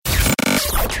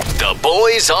The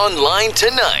Boys Online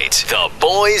Tonight. The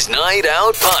Boys Night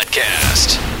Out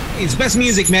Podcast. It's Best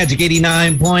Music Magic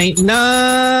 89.9.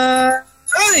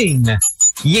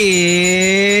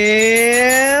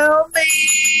 Yeah, man.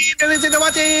 Listen to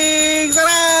watching.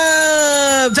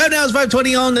 Time now is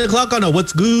 5:20 on the clock on a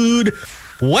What's Good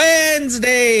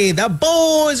Wednesday. The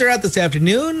boys are out this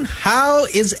afternoon. How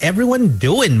is everyone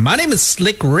doing? My name is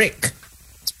Slick Rick.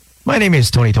 My name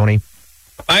is Tony.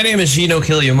 My name is Gino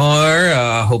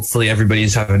Killiamore. Hopefully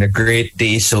everybody's having a great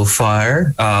day so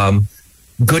far.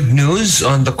 Good news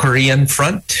on the Korean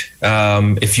front.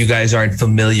 If you guys aren't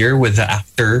familiar with the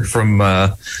actor from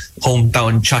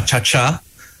Hometown Cha-Cha-Cha,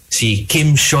 si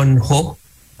Kim Seon-ho.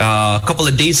 A couple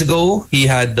of days ago, he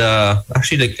had, I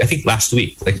think last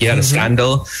week, he had a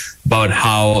scandal about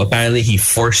how apparently he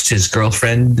forced his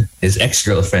ex-girlfriend,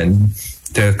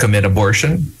 to commit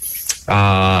abortion.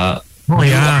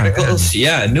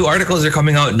 New articles are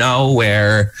coming out now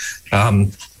where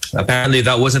apparently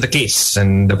that wasn't the case,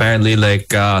 and apparently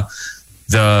the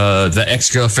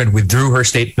ex-girlfriend withdrew her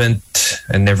statement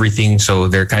and everything, so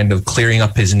they're kind of clearing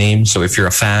up his name. So if you're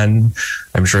a fan,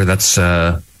 I'm sure that's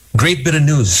a great bit of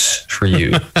news for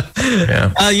you.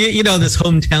 Yeah. This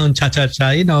Hometown Cha-Cha-Cha,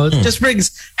 it just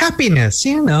brings happiness,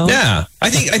 Yeah. I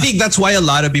think that's why a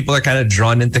lot of people are kind of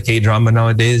drawn into K-drama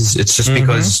nowadays. It's just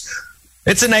because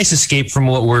it's a nice escape from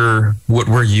what we're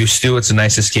used to. It's a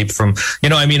nice escape from,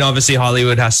 obviously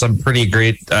Hollywood has some pretty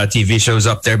great TV shows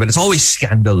up there, but it's always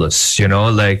scandalous,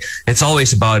 it's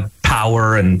always about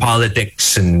power and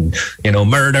politics and,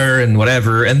 murder and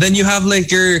whatever. And then you have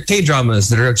your K-dramas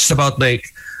that are just about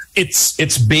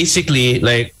it's basically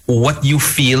what you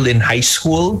feel in high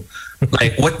school,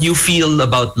 what you feel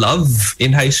about love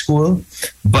in high school,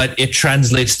 but it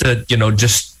translates to,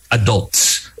 just adults.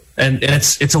 And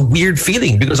it's a weird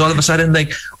feeling because all of a sudden,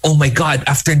 oh my God,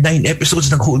 after 9 episodes,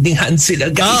 nag-holding hands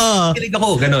sila. Guys, kilig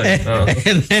ako, ganun.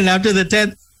 And then after the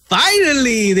 10th,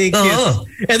 finally, they kiss.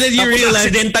 And then you realize...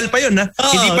 accidental pa yun, ha?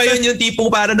 Hindi pa yun yung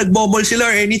tipong parang nagmomol sila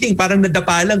or anything. Parang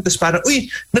nadapa lang. Tapos parang,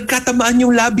 nagkatamaan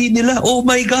yung labi nila. Oh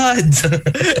my God.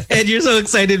 And you're so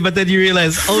excited, but then you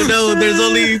realize, oh no, there's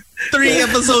only 3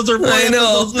 episodes or 4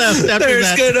 episodes left after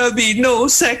There's gonna be no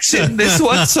sex in this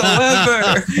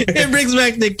whatsoever. It brings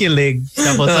back the kilig.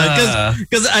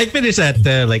 Because I finished that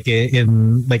in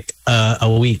a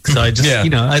week. So I just,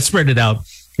 I spread it out.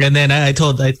 And then I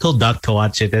told Doc to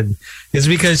watch it, and it's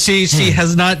because she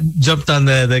has not jumped on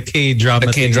the K-drama.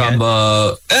 The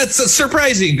K-drama. That's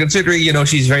surprising considering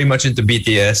she's very much into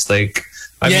BTS.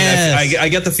 I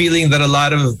get the feeling that a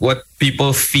lot of what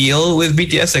people feel with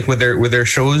BTS, with their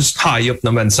shows, hayop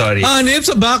naman, sorry. Hanip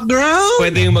sa background?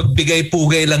 Pwede yung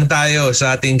magbigay-pugay lang tayo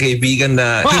sa ating kaibigan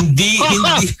na hindi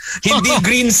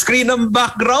green screen ang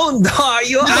background.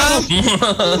 Hayop.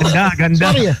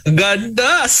 Ganda.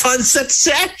 Ganda. Sunset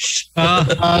sesh.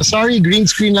 Sorry, green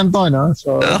screen lang to, no?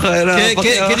 So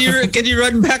can you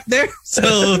run back there?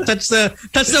 So touch the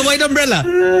white umbrella.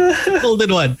 Hold it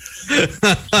one.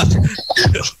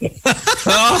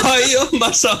 Hayop,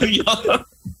 masaya.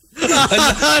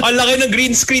 Ang laki ng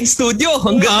green screen studio.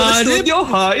 Ang ganda ng studio.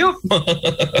 Hayop.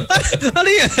 Ano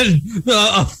yan?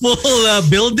 A full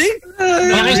building?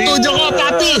 Laki studio ko,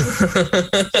 papi.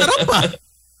 Sarap pa.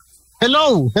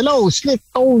 Hello, Slick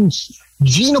Tones.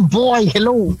 Gino Boy,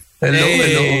 hello. Hello.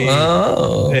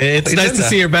 Oh, it's nice to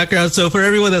see your background. So for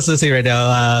everyone that's listening right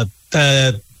now,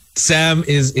 Sam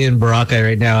is in Boracay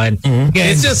right now, and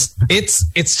it's just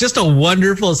a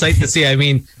wonderful sight to see. I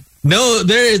mean,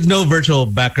 there is no virtual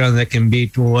background that can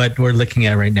beat what we're looking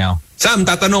at right now. Sam,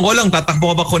 tatanong ko lang,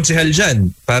 tatakbo ka ba konsehal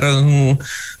dyan? Parang...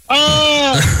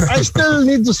 I still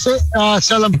need to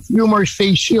sell a few more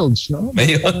face shields, no?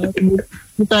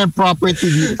 Property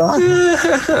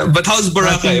dito. But how's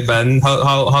Boracay, man?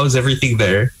 How's everything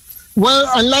there? Well,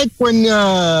 unlike when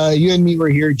you and me were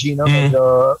here, Gino, and,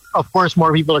 of course,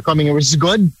 more people are coming, which is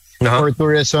good for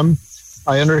tourism.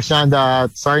 I understand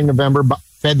that starting November,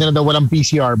 pwede na daw walang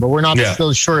PCR, but we're not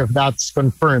still sure if that's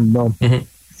confirmed. No?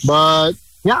 But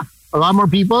yeah, a lot more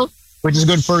people, which is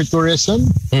good for tourism.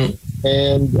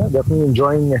 And definitely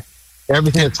enjoying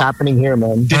everything that's happening here,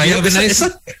 man. Did you have a nice...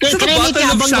 Is that a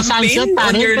bottle of champagne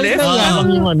on your left?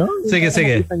 Sige.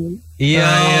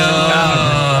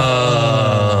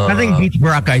 Nothing beats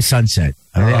Boracay sunset.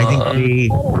 I think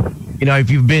if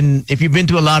you've been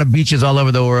to a lot of beaches all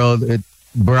over the world,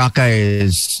 Boracay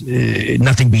is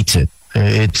nothing beats it.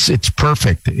 It's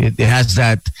perfect. It has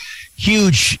that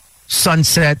huge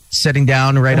sunset setting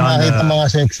down right on the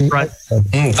mga sexy. front.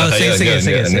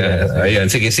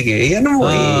 Sige. Ano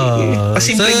mo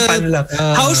pasimpleng pan lang.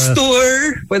 House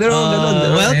tour. Pwede naman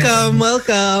ganun.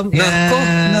 Welcome.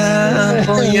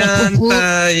 Nako yan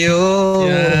tayo.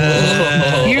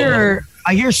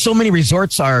 I hear so many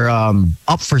resorts are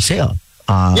up for sale.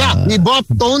 We bought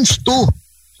Tones too.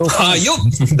 Hayop!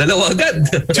 Dalawa agad.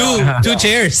 Two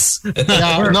chairs. No.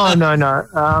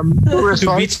 Two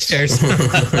beach chairs.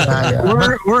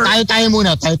 Tayo muna.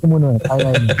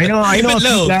 I know.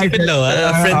 Keep it low.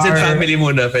 Friends and family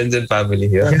muna. Friends and family.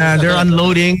 Yeah, they're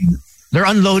unloading. They're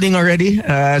unloading already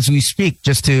as we speak,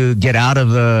 just to get out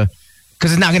of the.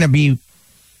 Because it's not gonna be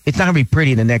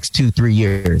pretty in the next 2-3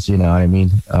 years. You know what I mean?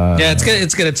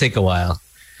 It's gonna take a while.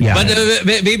 Yeah, but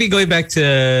maybe going back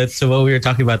to what we were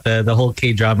talking about, the whole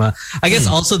K-drama, I guess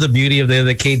also the beauty of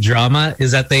the K-drama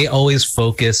is that they always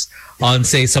focus on,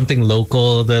 say, something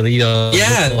local, they're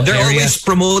area. Always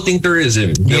promoting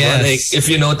tourism. Yes. Like if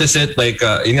you notice it, like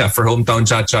for Hometown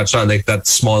Cha-Cha-Cha, like that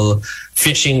small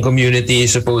fishing community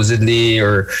supposedly,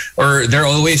 or they're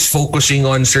always focusing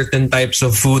on certain types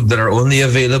of food that are only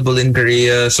available in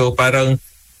Korea. So parang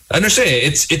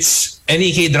it's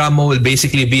any K-drama will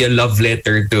basically be a love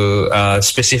letter to a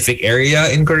specific area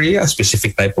in Korea, a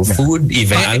specific type of food,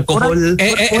 even alcohol. And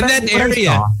that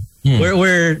area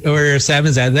where Sam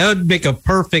is at, that would make a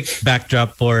perfect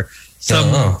backdrop for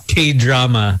some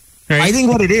K-drama. Right? I think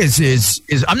what it is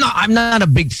I'm not a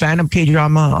big fan of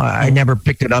K-drama. I never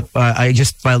picked it up. I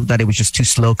just felt that it was just too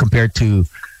slow compared to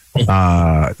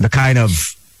the kind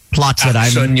of plots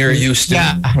that you're used to.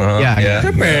 You're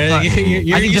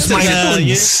used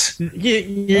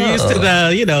to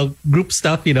the group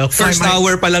stuff, First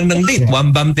hour pa lang ng date.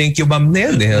 One bam, thank you, bam. No,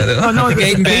 I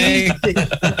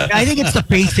think it's the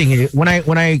pacing.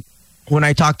 When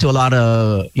I talk to a lot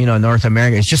of North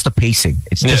America, it's just the pacing.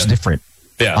 It's just different.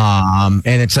 Yeah.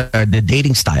 And it's the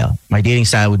dating style. My dating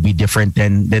style would be different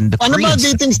than the Ano Korean ba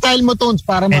dating style mo, Tones,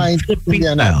 para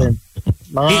maintindihan natin?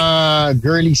 Mga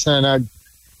girlies na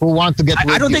who want to get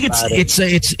with I don't think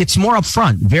it's more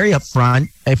upfront, very upfront.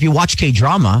 If you watch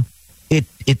K-drama, it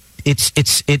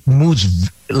moves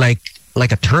like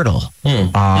a turtle.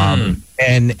 And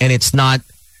it's not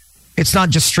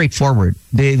just straightforward.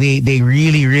 They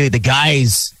really the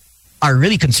guys are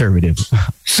really conservative.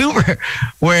 Super,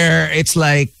 where it's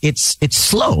like it's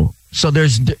slow. So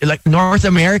there's like North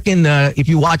American if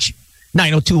you watch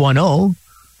 90210,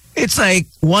 it's like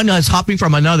one is hopping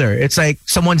from another. It's like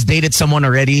someone's dated someone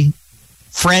already.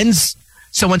 Friends,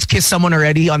 someone's kissed someone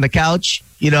already on the couch.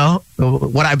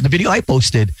 The video I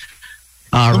posted.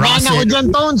 Tumaan ako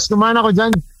dyan, Tones. Tumaan ako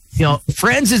dyan.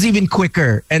 Friends is even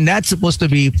quicker, and that's supposed to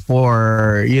be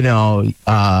for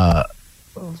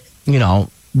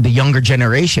the younger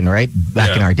generation, right?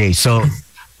 Back in our day. So,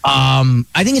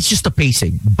 I think it's just the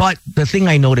pacing. But the thing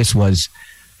I noticed was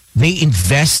they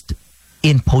invest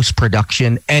in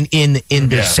post-production and in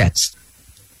their sets.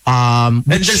 And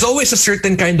there's always a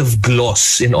certain kind of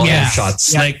gloss in all the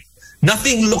shots. Yeah. Like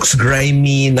nothing looks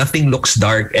grimy, nothing looks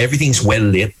dark, everything's well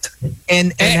lit.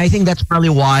 And I think that's probably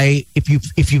why if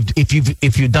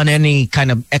you've done any kind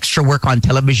of extra work on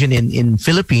television in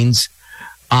Philippines,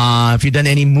 if you've done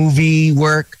any movie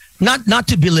work, not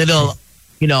to belittle,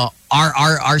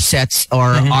 our sets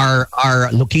or our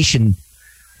location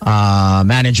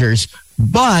managers,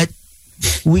 but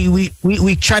we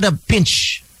try to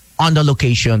pinch on the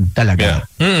location talaga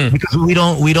because we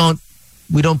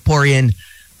don't pour in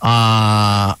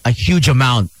a huge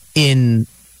amount in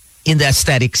the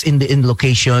aesthetics in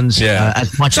locations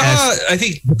as much as I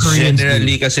think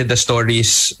generally kasi the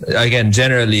stories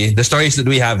that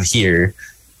we have here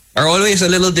are always a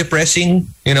little depressing.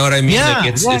 You know what I mean?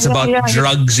 It's about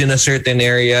drugs in a certain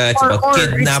area. It's about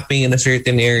kidnapping in a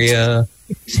certain area.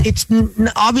 It's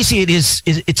obviously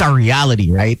it's our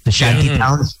reality, right? The shanty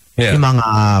towns. Yeah. Yung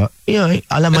mga,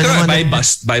 alam mo naman.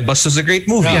 By Bus was a great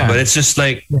movie, but it's just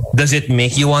like, does it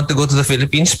make you want to go to the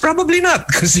Philippines? Probably not,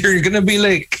 because you're gonna be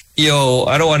like,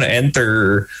 I don't want to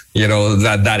enter,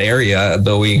 that area,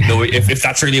 though if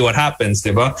that's really what happens,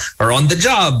 diba? Or on the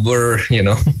job, or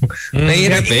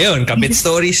nahirap yun, kabit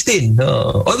stories din.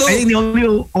 Although I think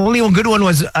the only one good one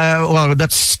was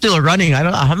that's still running. I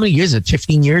don't know how many years is it?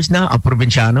 15 years now. A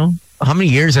Provinciano. How many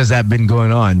years has that been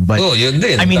going on? But yun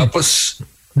din. I mean, tapos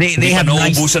they have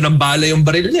nauubusan ng bala yung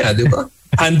baril niya, di ba?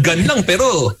 Handgun lang,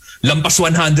 pero lampas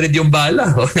 100 yung bala.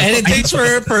 And it takes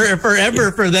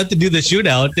forever for them to do the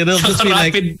shootout. It'll just be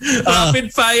rapid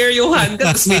fire yung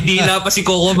handgun. Tapos may dila pa si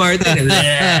Coco Martin.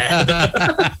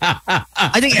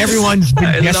 I think everyone's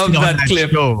been guessing on that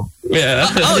clip. Show.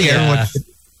 Yeah.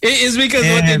 It's because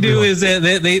what they do is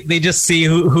they just see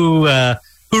who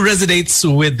resonates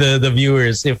with the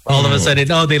viewers. If all of a sudden,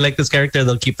 they like this character,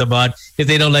 they'll keep them on. If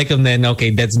they don't like them, then okay,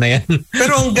 deads na yan.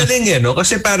 Pero ang galing no?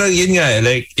 Kasi parang yun nga,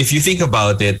 like, if you think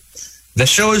about it, the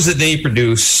shows that they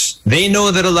produce, they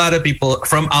know that a lot of people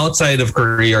from outside of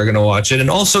Korea are going to watch it, and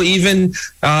also even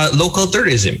local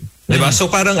tourism. Diba? So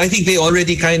parang I think they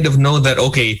already kind of know that,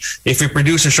 okay, if we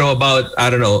produce a show about, I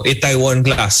don't know, Itaewon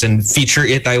Glass and feature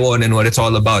Itaewon and what it's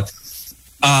all about,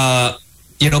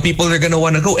 people are going to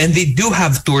want to go. And they do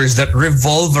have tours that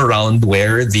revolve around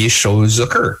where these shows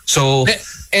occur. So,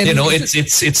 and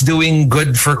it's doing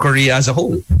good for Korea as a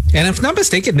whole. And if not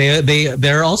mistaken,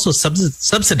 they're also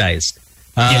subsidized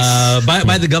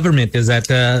by the government. Is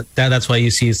that's why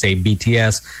you see, say,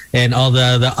 BTS and all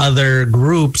the other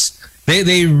groups.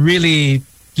 They really,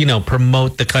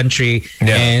 promote the country,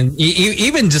 and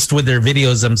even just with their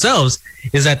videos themselves,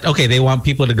 is that okay? They want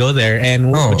people to go there,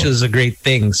 and which is a great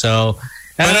thing. So,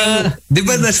 di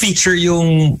ba na feature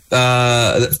yung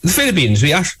the Philippines?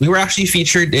 We were actually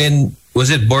featured in, was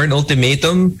it Bourne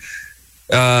Ultimatum?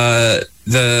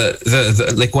 The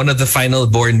like one of the final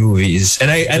Bourne movies,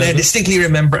 and I distinctly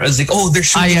remember I was like, they're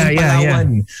shooting in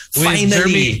Palawan.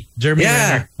 Finally, Jeremy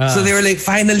so they were like,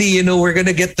 finally, we're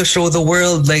gonna get to show the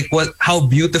world like how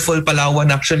beautiful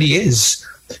Palawan actually is.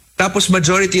 Tapos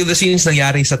majority of the scenes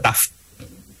nangyari sa Taft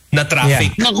na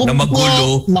traffic, na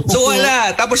magulo. So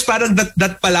wala. Tapos parang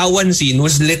that Palawan scene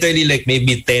was literally like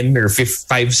maybe 10 or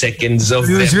 5 seconds of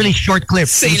it was really short clip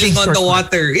sailing on the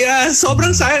water. Yeah,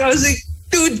 sobrang sayang. I was like,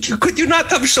 dude, could you not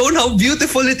have shown how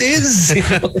beautiful it is?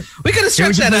 We could have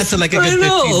stretched that out to like a good 15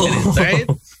 minutes, right?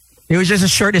 It was just a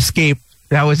short escape.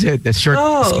 That was it. The short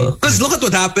escape. Because look at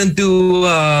what happened to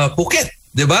Phuket.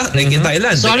 Diba? Like in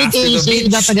Thailand. Sorry, like can you say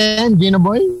that again, Gino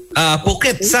Boy?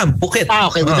 Phuket, Sam. Phuket.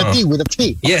 Okay, with a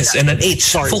T. Yes, and an H.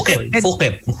 Sorry. Phuket.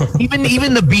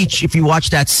 even the beach, if you watch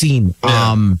that scene,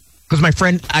 because my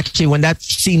friend, actually, when that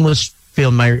scene was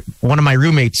filmed, one of my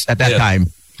roommates at that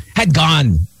time had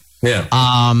gone. Yeah.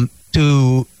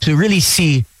 To really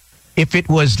see if it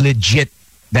was legit.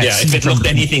 If it looked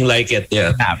anything like it.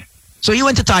 Yeah. So he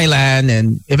went to Thailand,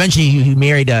 and eventually he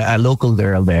married a local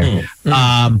girl there.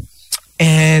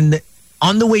 And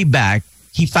on the way back,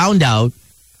 he found out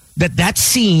that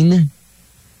scene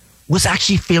was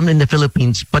actually filmed in the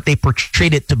Philippines, but they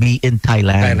portrayed it to be in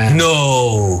Thailand.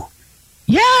 No.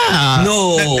 Yeah.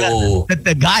 No.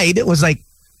 The guide was like,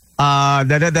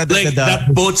 that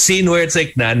boat scene where it's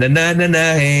like na na na na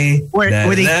na hey, where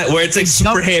it's like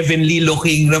super heavenly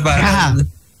looking na parang.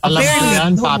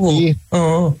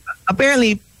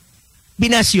 Apparently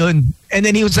binas yun, and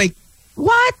then he was like,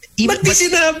 what? But di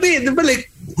sinabi, diba,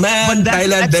 like, man,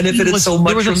 Thailand benefited so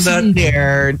much from that. There was a scene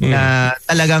there na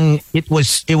talagang it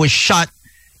was shot.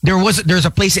 There's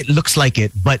a place it looks like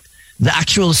it, but the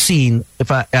actual scene,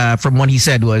 from what he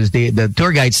said, was the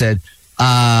tour guide said,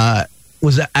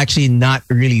 was actually not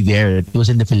really there. It was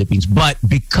in the Philippines, but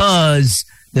because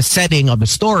the setting of the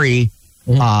story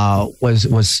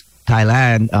was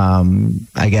Thailand,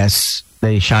 I guess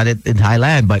they shot it in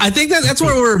Thailand. But I think that's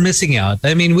where we're missing out.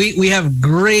 I mean, we have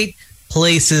great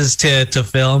places to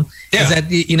film. Yeah. Is that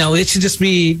it should just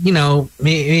be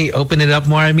me open it up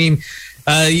more. I mean,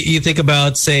 you think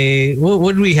about, say,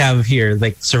 what do we have here,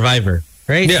 like Survivor,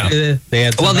 right? Yeah. They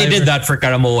did that for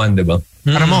Karamoan, diba?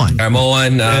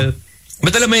 Karamoan.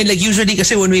 But alam mo yun, like usually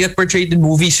kasi when we get portrayed in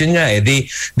movies, yun nga they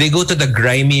go to the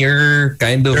grimier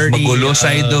kind of dirty, magulo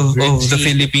side of the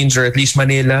Philippines, or at least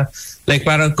Manila. Like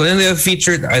parang kung they have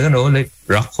featured, I don't know, like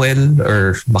Rockwell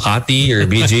or Makati or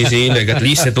BGC, like at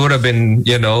least it would have been,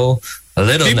 a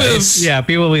little nice. Yeah,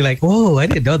 people will be like, "Whoa, I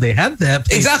didn't know they had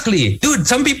that." Exactly. Dude,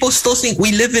 some people still think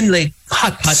we live in like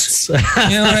huts.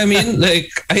 You know what I mean? Like,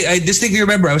 I distinctly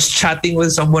remember I was chatting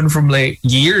with someone from like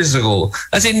years ago,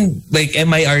 as in like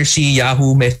MIRC,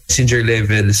 Yahoo Messenger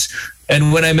levels.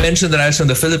 And when I mentioned that I was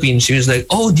from the Philippines, she was like,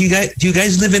 "Oh, do you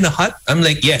guys live in a hut?" I'm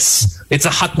like, "Yes, it's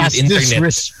a hut with internet."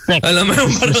 Disrespect.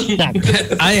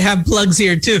 I have plugs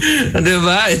here too.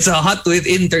 Diba? It's a hut with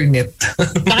internet.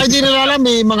 Saka di nila alam,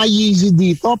 may mga Yeezy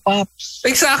dito, Paps.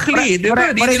 Exactly.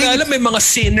 Diba? Di nila alam, may mga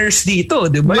sinners dito.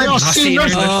 Diba? May mga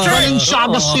sinners.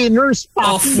 Sinners,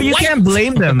 Paps. You can't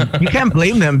blame them. You can't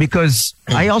blame them, because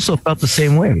I also felt the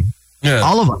same way. Yeah.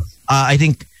 All of us. I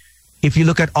think if you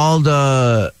look at all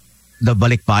the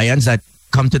Balikbayans that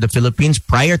come to the Philippines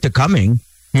prior to coming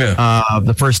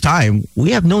the first time, we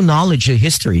have no knowledge of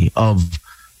history of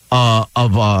what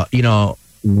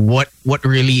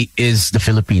really is the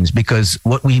Philippines, because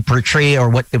what we portray, or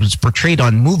what it was portrayed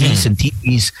on movies and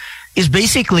TVs, is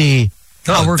basically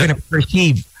how we're going to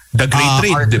perceive The great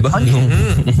trade, diba?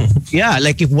 Yeah,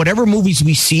 like if whatever movies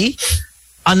we see,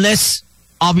 unless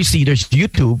obviously there's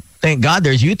YouTube. Thank God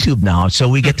there's YouTube now, so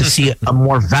we get to see a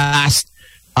more vast,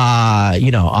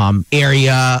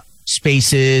 area,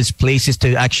 spaces, places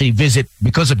to actually visit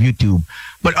because of YouTube.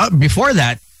 But before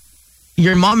that,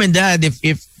 your mom and dad,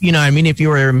 if you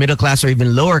were middle class or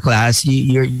even lower class,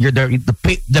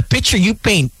 the picture you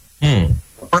paint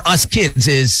for us kids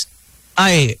is,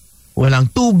 walang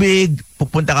tubig,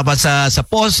 pupunta ka pa sa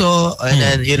poso, and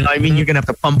then, you're gonna have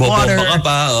to pump water. Bomba ka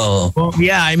pa,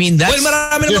 Yeah, I mean, that's... Well,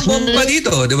 marami namang bomba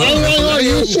dito, di ba?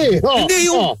 Hindi,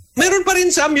 meron pa rin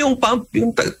Sam yung pump,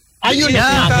 yung... Ayun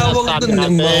yeah. Tawag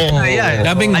dun.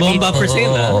 Daming bomba for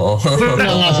sale. But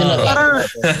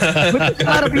a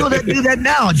lot of people that do that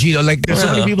now, Gino. Like, there's so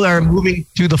many people that are moving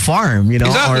to the farm,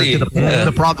 exactly. or to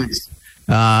the province.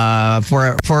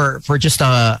 For just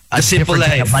a simple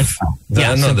life. Lifestyle.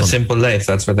 The simple life.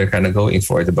 That's what they're kind of going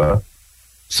for, diba?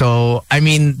 So, I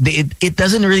mean, it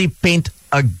doesn't really paint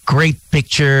a great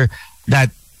picture that,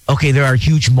 okay, there are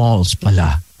huge malls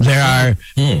pala. There are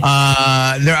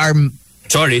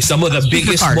some of the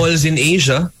biggest malls in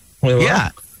Asia. Yeah.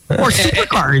 Or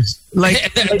supercars.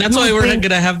 That's why we're not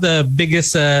gonna have the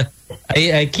biggest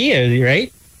IKEA,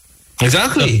 right?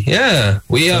 Exactly. Yeah,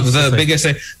 we have the biggest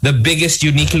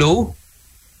Uniqlo,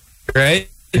 right?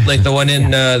 Like the one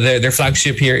in their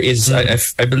flagship here is,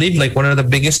 I believe, like one of the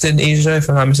biggest in Asia, if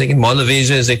I'm not mistaken. Mall of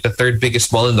Asia is like the third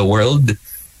biggest mall in the world,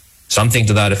 something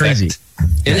to that effect. Crazy.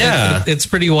 It's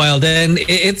pretty wild, and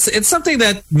it's something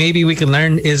that maybe we can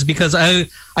learn is because I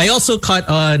also caught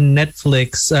on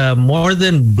Netflix More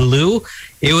Than Blue.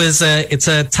 It's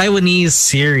a Taiwanese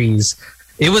series.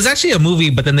 It was actually a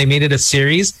movie, but then they made it a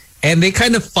series. And they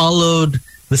kind of followed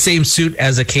the same suit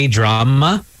as a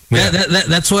K-drama. Yeah.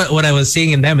 That's what I was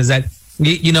seeing in them, is that,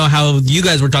 how you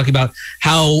guys were talking about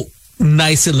how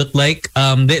nice it looked like.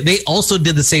 They also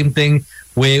did the same thing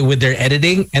with their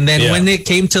editing. And then when it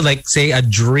came to, like, say, a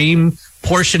dream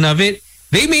portion of it,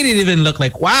 they made it even look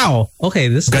like, wow, okay,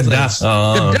 this is nice.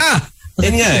 Ganda.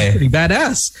 And pretty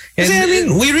badass.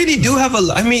 And, we really do have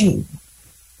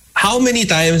how many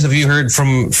times have you heard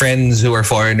from friends who are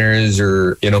foreigners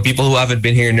or, people who haven't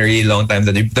been here in a really long time,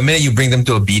 that the minute you bring them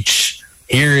to a beach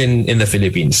here in the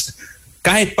Philippines,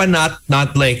 kahit pa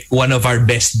not like one of our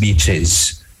best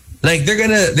beaches, like they're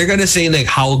gonna say like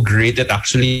how great it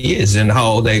actually is, and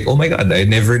how, like, oh my God, I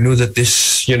never knew that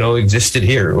this, existed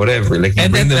here or whatever. Like, you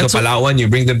bring them to Palawan, you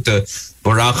bring them to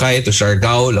Boracay, to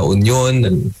Siargao, La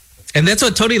Union, and that's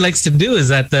what Tony likes to do, is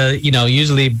that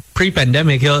usually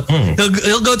pre-pandemic he'll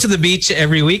go to the beach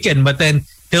every weekend, but then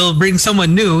he'll bring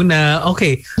someone new.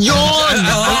 Okay,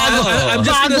 I'm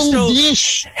just gonna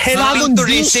show helping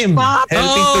tourism.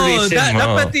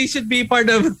 Dapat he should be part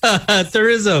of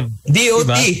tourism.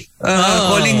 DOT,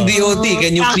 calling DOT.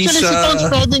 Can you please? Actually, si Tom's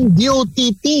pwedeng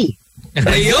DOTT.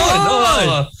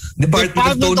 Ayun.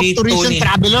 Department of Tourism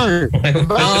Traveler.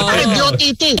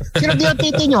 DOTT. Sino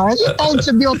DOTT nyo? Yung taon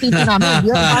sa DOTT namin.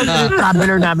 Yung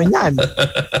traveler namin yan.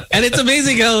 And it's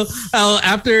amazing how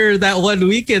after that one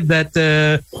weekend that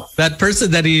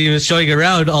person that he was showing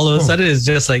around, all of a sudden is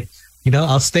just like,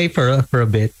 I'll stay for a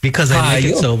bit because I like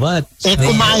it so much.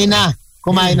 Kumain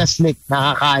na Slick.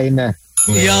 Nakakain na.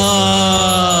 Yo!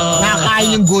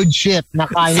 Nakain yung good shit.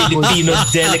 Nakain yung Filipino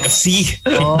delicacy.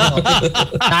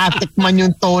 Natikman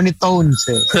yung Tony Tones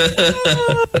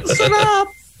Sarap!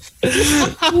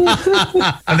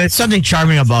 And there's something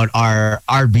charming about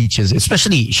our beaches,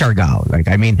 especially Siargao. Like,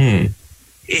 I mean,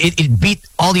 it beat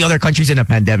all the other countries in a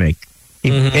pandemic.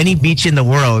 Any beach in the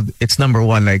world, it's number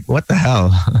one. Like, what the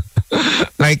hell?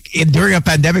 Like, during a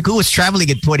pandemic, who was traveling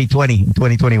in 2020,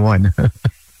 2021?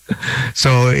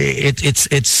 So it's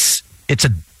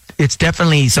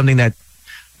definitely something that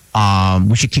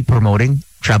we should keep promoting.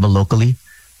 Travel locally,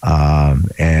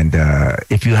 and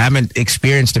if you haven't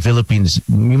experienced the Philippines,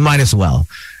 you might as well.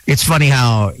 It's funny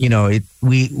how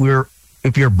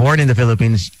if you're born in the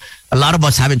Philippines, a lot of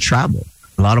us haven't traveled.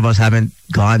 A lot of us haven't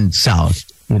gone south,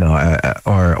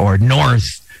 or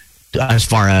north. As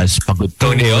far as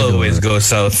Tony always goes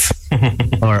south.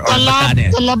 or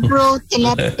Talab, bro.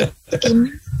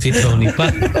 Si Tony pa.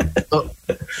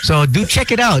 So do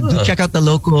check it out. Do check out the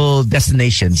local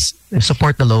destinations.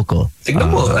 Support the local.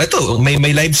 Tignan mo. Ito,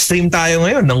 may live stream tayo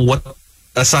ngayon ng what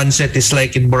a sunset is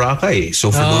like in Boracay.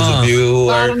 So for those of you who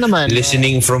are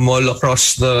listening from all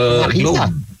across the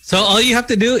globe. So all you have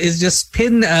to do is just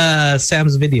pin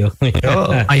Sam's video.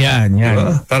 Ayan, yan.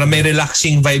 Diba? Para may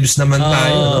relaxing vibes naman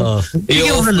tayo. No?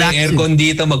 I-off yung aircon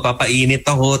dito, magpapainit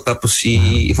ako, tapos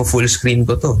i-full screen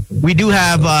ko to. We do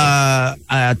have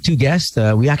 2 guests.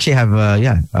 We actually have,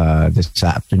 this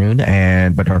afternoon.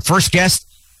 But our first guest,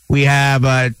 we have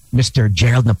Mr.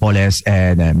 Gerald Napoles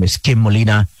and Miss Kim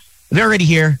Molina. They're already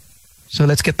here. So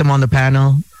let's get them on the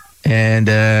panel. And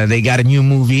they got a new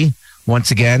movie.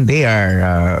 Once again, they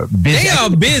are busy. They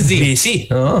are busy. Busy.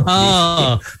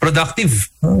 Busy. Productive.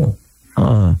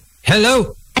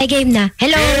 Hello. Ay, game na.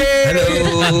 Hello.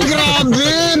 Hello.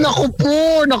 Grabe! Naku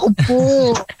po. Naku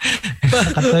po.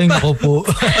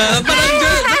 Parang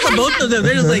just the both of them.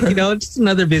 They're just like, just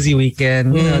another busy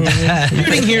weekend.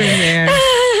 Living here and there.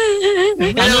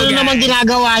 Ano na naman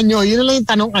ginagawa nyo? Yun lang yung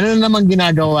tanong, ano na naman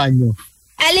ginagawa nyo?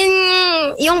 Alin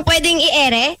yung pwedeng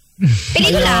i-ere?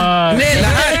 Pelikula.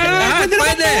 Lahat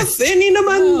pwede. Any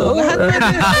naman. Lahat pwede.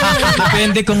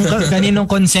 Depende kung kaninong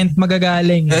consent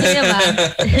magagaling. Hindi ba?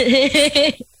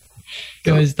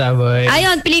 Kamusta, boy?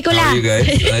 Ayun, pelikula. How are you guys?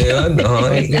 Ayun.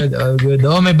 All good.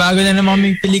 May bago na naman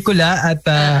kaming pelikula at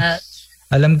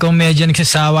alam kong medyo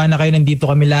nagsasawa na kayo, nandito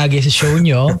kami lagi sa show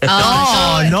nyo.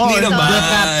 No. Hindi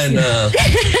naman.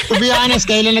 To be honest,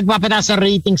 kailan nagpapataas sa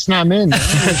ratings namin?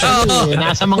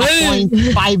 Nasa mga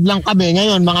 0.5 lang kami.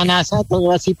 Ngayon, mga nasa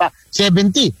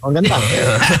 70. Ang ganda.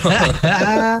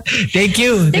 Thank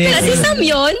you. Teka, si Sam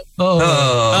yun? Oo.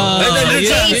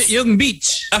 Yung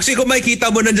beach. Actually, kung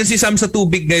makikita mo nandyan si Sam sa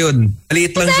tubig ngayon.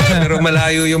 Maliit lang siya, pero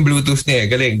malayo yung Bluetooth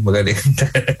niya. Magaling.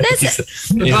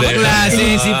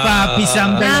 Klase si Papi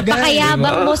Sam talaga.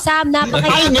 Napakayabang mo, Sam.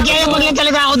 Ay, nagyayabang lang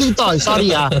talaga ako dito.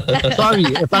 Sorry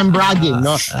if I'm bragging.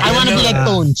 No? I wanna be like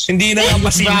Tones. Hindi na lang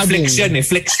kasi flex yan eh.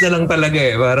 Flex na lang talaga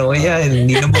eh. Parang,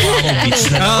 hindi na mukha ako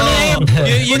beach na.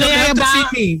 You don't have to see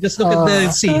me. Just look at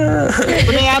the scene.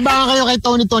 Kung nayabangan kayo kay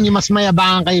Tony, mas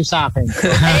mayabangan kayo sa akin.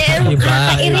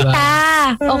 Nakakairita.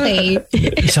 Okay.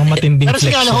 Isang matinding Pero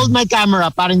sige, flex. I'll hold my camera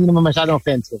para hindi naman masyadong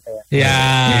offensive.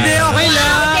 Hindi, okay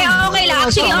lang. Okay lang.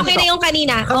 Actually, okay na yung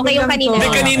kanina. Okay yung kanina. Hindi,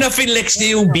 kanina finlex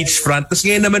niya yung beachfront. Tapos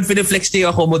ngayon naman finflex niya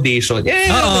yung accommodation. Yeah.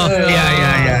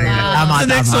 Tama, The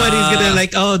next one is gonna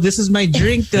like, this is my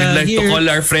drink We'd like here. to call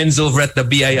our friends over at the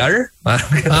BIR.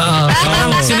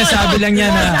 Parang sinasabi lang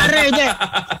niya na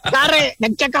Kare,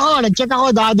 nag-check ako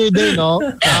the other day, no?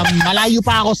 Malayo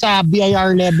pa ako sa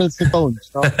BIR levels ni Tones,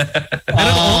 no?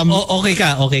 Okay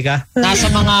ka? Nasa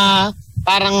mga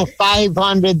parang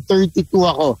 532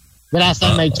 ako. The last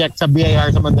time I checked sa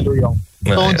BIR sa Mandaluyong.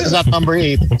 Tones is at number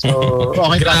 8. So,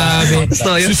 okay ka. grabe.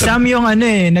 Si Sam yung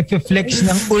nagpe-flex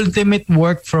ng ultimate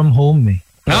work from home eh.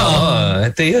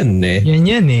 Ito yun eh.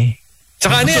 Yan eh.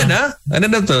 Tsaka ano yan ha? Ano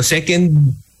na to?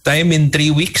 Second time in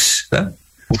 3 weeks? Ha?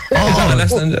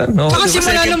 Saka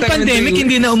simula ng pandemic,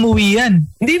 hindi na umuwi yan.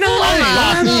 Hindi na.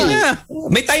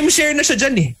 May timeshare na siya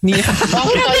dyan eh.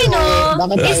 Grabe, no?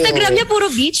 Instagram niya puro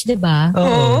beach, di ba?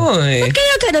 Oo. Ba't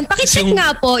kaya ganun? Pakicheck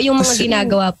nga po yung mga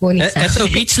ginagawa po ni Sam.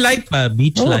 So beach life.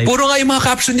 Puro nga yung mga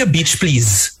caption niya, beach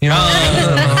please.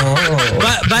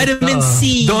 Vitamin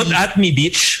C. Don't at me,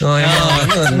 beach.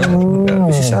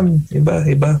 Si Sam, iba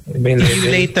yung level. See you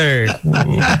later.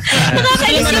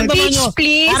 Nakakainis yung beach,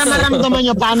 please. Para maramdaman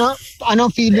nyo paano, ano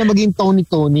feel niya maging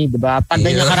Tony, di ba? Pag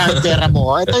ganyan karang pera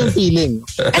mo, ito yung feeling.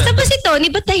 Asa ba si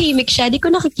Tony? Ba't tahimik siya? Di ko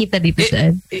nakikita dito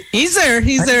saan. He's there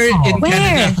in Where?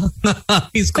 Canada.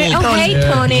 He's cold. Okay,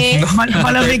 Tony.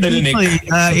 Malamig dito eh.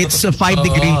 It's 5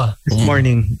 degrees this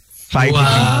morning. 5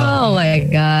 degrees. Oh my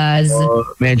God.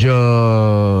 Medyo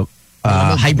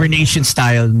hibernation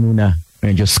style muna.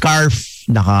 Medyo scarf,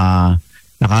 naka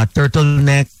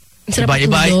turtleneck.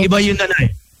 Iba yun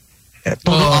eh.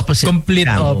 Total opposite. Complete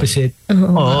opposite.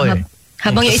 Oo eh.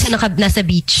 Habang yung isa nasa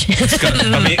beach.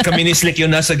 kami ni Slick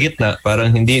yung nasa gitna. Parang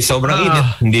hindi sobrang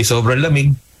init, hindi sobrang lamig.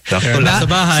 Sakto lang. Sa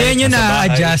bahay. Sa inyo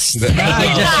na-adjust.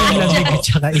 Na-adjust yung lamig at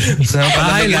saka init. Sa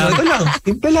bahay lang.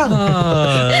 Ito lang.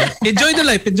 Enjoy the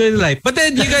life. But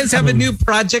then you guys have a new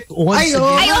project once again.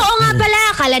 Ay, oo nga pala.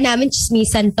 Akala namin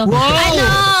chismisan to. Wow! Ano?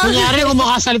 Kunyari, kung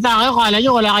makasalita kayo, kala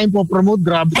nyo wala kayong po-promote.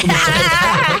 Grabe.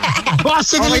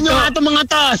 Singilin nyo nga itong mga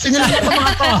to.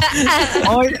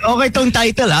 Okay tong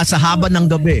title sa haba ng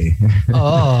gabi.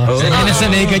 Oo.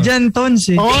 Sanay ka dyan,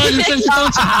 Tons eh. Listen si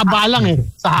Tons, sa haba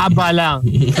lang.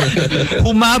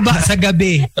 Humaba sa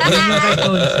gabi.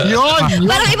 Yun.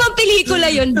 Parang ibang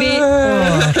pelikula yun, B.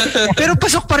 Pero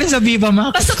pasok pa rin sa Viva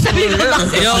Max. Pasok sa Viva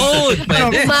Max. Yun.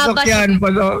 Humaba yan.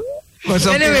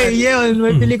 Anyway, yun.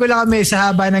 May pelikula kami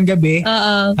sa haba ng gabi.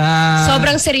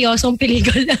 Sobrang seryosong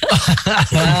pelikula.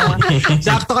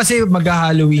 Sakto kasi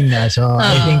mag-Halloween na. So,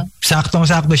 I think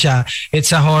saktong-sakto siya.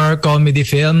 It's a horror comedy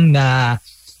film na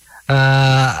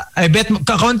I bet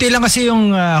kaunti lang kasi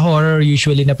yung horror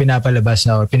usually na pinapalabas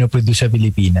na or pinoproduce sa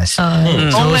Pilipinas.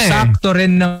 So sakto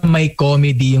rin na may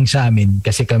comedy yung sa amin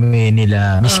kasi kami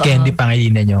nila Miss Candy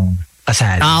Pangilinan yung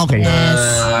kasal. Okay. Yes.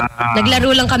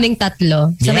 Naglaro lang kaming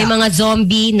tatlo. So may mga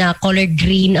zombie na color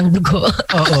green ang dugo.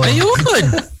 Oo. Ayun.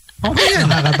 Okay yan.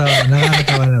 Nakakatawa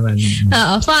naman.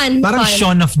 Oo, fun. Parang fun.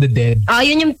 Shaun of the Dead.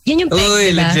 Yun yung peg,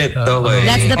 Uy, diba? legit. Okay.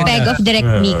 That's the peg of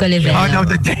direct Nico Livella. Shaun of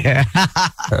the Dead.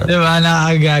 Diba?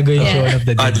 Nakakagago yung Shaun of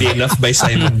the Dead. Oddly enough by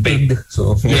Simon Pegg.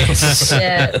 So,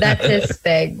 Yeah, that's his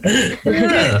peg.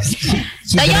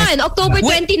 Ayun, October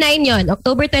 29 yun.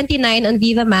 October 29 on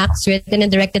Viva Max, written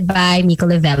and directed by Nico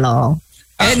Livella.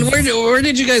 And where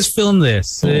did you guys film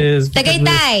this?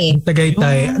 Tagaytay.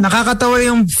 Tagaytay. Nakakatawa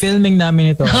yung filming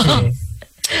namin ito. Kasi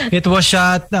it was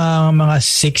shot mga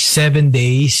 6-7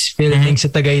 days filming sa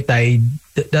Tagaytay.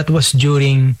 That was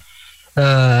during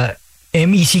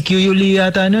MECQ Yuli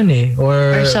yata nun eh.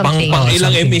 Or something. Pang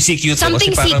ilang MECQ to?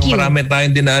 Something kasi parang CQ. marami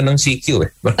tayong dinaan ng CQ eh.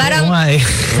 Parang Oo nga eh.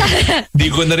 Di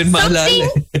ko na rin maalala.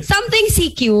 something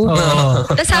CQ.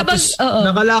 Tapos habang,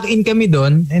 Nakalock in kami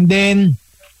doon and then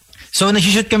so,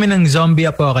 nag-shoot kami ng zombie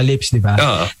apocalypse, di ba?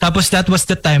 Tapos that was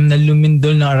the time na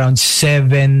lumindol na around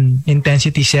 7,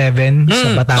 intensity 7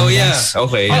 sa Batangas. Oh yeah,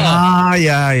 okay.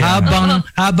 Yeah.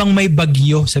 Habang may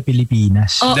bagyo sa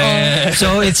Pilipinas.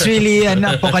 So, it's really an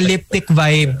apocalyptic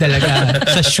vibe talaga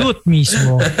sa shoot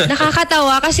mismo.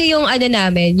 nakakatawa kasi yung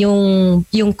namin,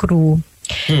 yung crew.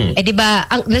 Di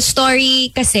ba, the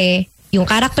story kasi, yung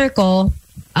character ko,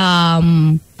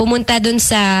 pumunta dun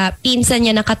sa pinsan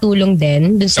niya na katulong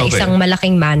din dun sa isang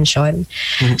malaking mansion.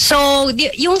 So,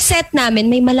 yung set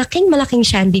namin may malaking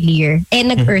chandelier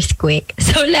and nag-earthquake.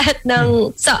 So, lahat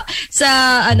ng sa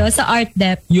art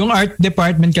dep. Yung art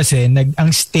department kasi,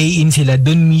 ang stay-in sila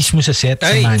dun mismo sa set.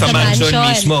 Sa mansion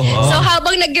mismo. So,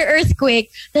 habang nag-earthquake,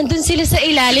 nandun sila sa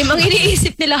ilalim. Ang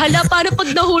iniisip nila, hala, paano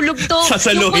pag nahulog to?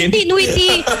 Sasaluhin. Yung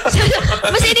continuity.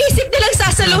 Mas iniisip nilang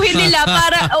sasaluhin nila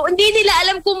para, hindi nila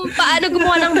alam kung paano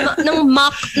gumawa ng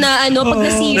mock na pag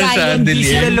nasira yun. Hindi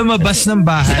sila lumabas ng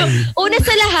bahay. Una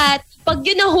sa lahat, pag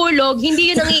yun nahulog,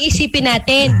 hindi yun ang iisipin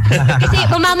natin.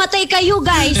 Kasi mamamatay kayo,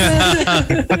 guys.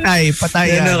 Patay.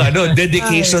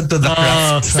 Dedication to the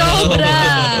craft. Sobra.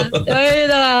 Ay,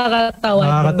 nakakatawa.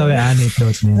 Nakakatawa yung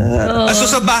anecdote niya. So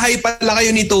sa bahay pala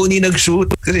kayo ni Tony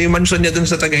nag-shoot kasi yung mansion niya dun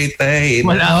sa Tagaytay.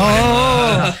 One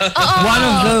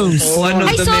of those.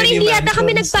 Ay, sorry, hindi yata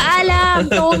kami nagpaalam,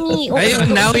 Tony.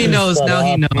 Now he knows.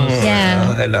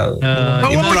 Yeah. Hello.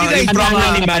 What would you guys do?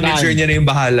 Ni manager niya na yung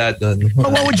bahala dun.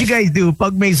 What would you guys do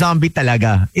pag may zombie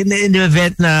talaga? In the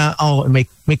event na may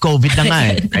COVID na nga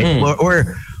eh. Right?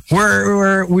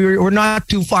 We're not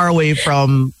too far away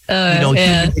from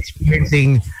humans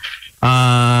experiencing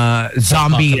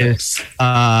zombie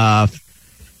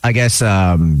I guess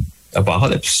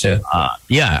Apocalypse.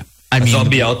 yeah. I mean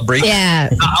zombie outbreak. Yeah.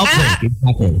 Outbreak.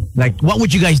 Exactly. Like what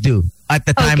would you guys do at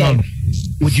the time of?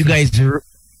 Would you guys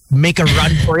make a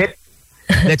run for it?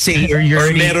 Let's say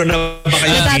you're meron na ba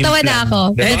kayo? Natatawa na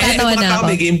ako.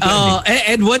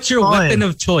 And what's your weapon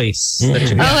of choice?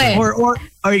 Okay.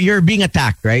 Or you're being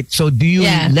attacked, right? So do you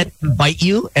let them bite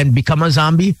you and become a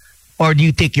zombie, or do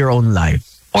you take your own life,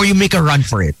 or you make a run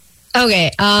for it?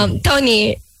 Okay.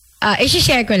 Tony,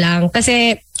 i-share ko lang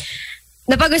kasi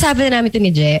napag-usapan na namin ito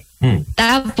ni Je.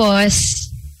 Tapos,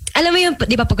 alam mo yung,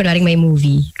 di ba pag may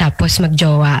movie, tapos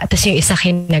magjowa, tapos yung isa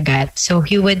kinagat. So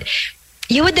you would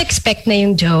expect na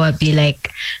yung jowa be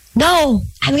like, no,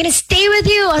 I'm gonna stay with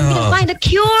you. I'm gonna find a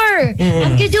cure.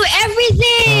 I'm gonna do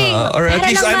everything. Or at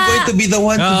least I'm going to be the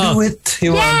one to do it.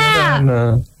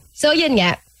 So yun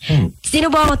nga.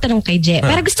 Sinubukan ko tanong kay Je.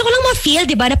 Pero gusto ko lang ma-feel,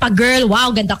 di ba, na pag girl,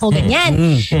 wow, ganda ko,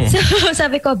 ganyan. So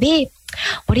sabi ko, babe,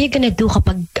 what are you gonna do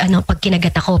pag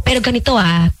kinagat ako? Pero ganito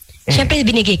syempre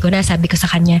binigay ko na, sabi ko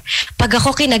sa kanya, pag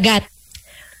ako kinagat,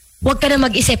 huwag ka na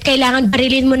mag-isip. Kailangan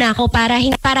barilin mo na ako para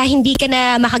hindi ka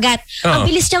na makagat. Ang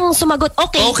bilis niyang sumagot.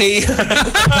 Okay.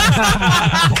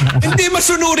 Hindi,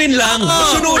 masunurin lang.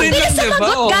 Masunurin lang, diba?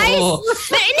 Sumagot, guys.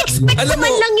 In-expect naman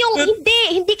lang yung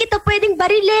hindi kita pwedeng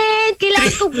barilin.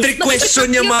 Kailangan ko. Trick question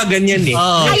niya mga ganyan eh.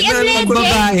 I am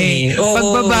legend. Pag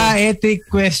babae, trick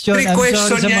question. Trick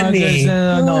question yan eh.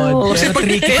 Kasi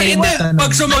pag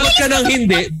sumagot ka ng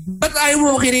hindi, ba't ayaw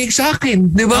mo makinig sa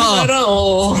akin? Di ba?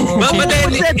 But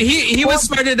then, he was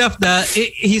smart enough that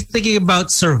he's thinking about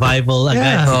survival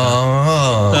again.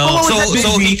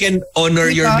 So he can honor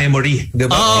your memory.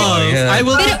 Diba? I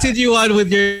will continue on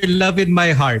with your love in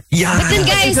my heart. Yeah. But then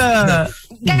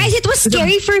guys, it was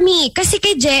scary for me. Kasi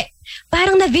kay Je,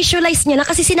 parang na-visualize niya na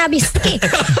kasi sinabi, okay.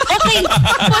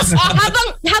 Tapos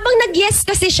habang nag-yes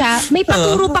kasi siya, may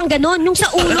paturo pang ganun, yung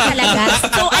sa ulo talaga.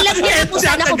 So alam niya kung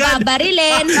saan ako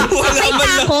babarilin. May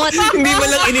takot. Hindi mo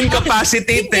lang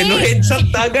in-incapacitate no? Headshot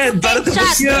agad.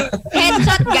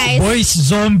 Headshot, guys. Boys,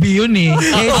 zombie yun eh.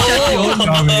 Headshot yun.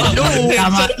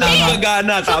 Tama.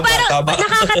 So parang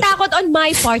nakakatakot on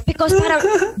my part because parang,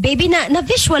 baby,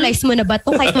 na-visualize mo na ba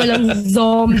ito kahit walang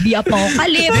zombie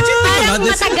apocalypse? Parang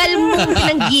matagal mo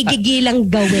pinanggigigilang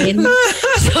gawin.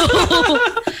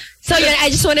 So yun, I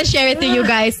just want to share it to you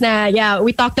guys na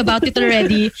we talked about it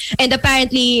already and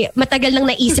apparently matagal nang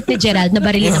naisip ni Gerald na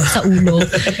barilin ako sa ulo.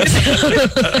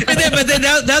 But then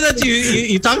now that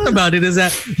you talked about it, is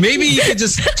that maybe you could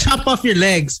just chop off your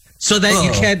legs so that you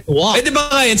can't walk. Eh, di ba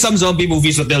in some zombie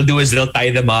movies what they'll do is they'll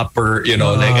tie them up or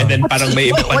like and then parang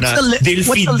may iba pa na they'll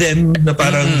feed them na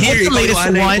parang what's the latest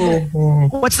one?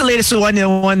 What's the latest one? The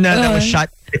one that was shot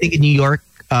I think in New York.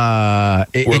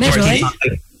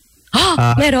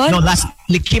 Meron? No,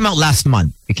 it came out last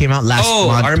month. It came out last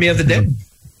month. Army of the Dead?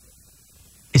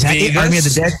 Is that it? Army of the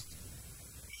Dead?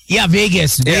 Yeah,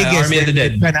 Vegas. Army of the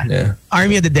Dead. Yeah.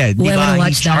 Army of the Dead.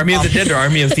 Army of the Dead or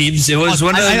Army of Thieves? It was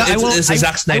one of it's a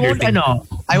Zack Snyder thing.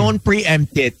 I won't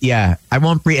preempt it. Yeah, I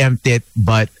won't preempt it.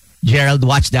 But Gerald,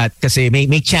 watch that kasi may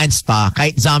chance pa.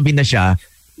 Kahit zombie na siya,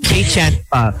 may chance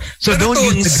pa. So don't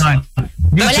use the gun.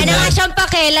 Wala na nga siyang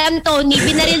pakialam, Tony.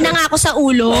 Binaril na nga ako sa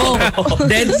ulo.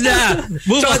 Dead na.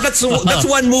 So that's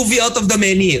one movie out of the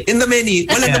many. In the many,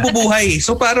 wala nabubuhay.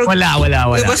 So parang... Wala.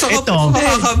 Diba sa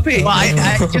kakampi? I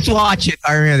just watch it,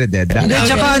 Army of the Dead. Hindi,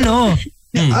 tsaka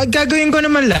gagawin ko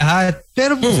naman lahat.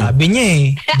 Pero sabi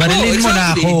niya barilin mo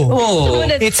na ako.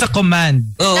 It's a command.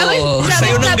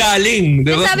 Sa'yo nang galing.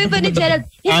 Diba? Sabi pa ni Gerald,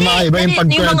 tama, iba yung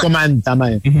pag-command.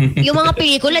 Tama yung mga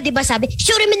pelikula, di ba sabi,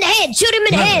 shoot him in the head.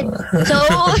 So,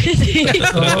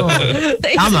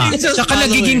 tama. Saka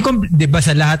nagiging, di ba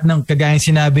sa lahat ng, kagayang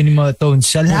sinabi ni mo, Tones,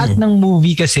 sa lahat ng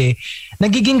movie kasi,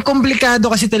 nagiging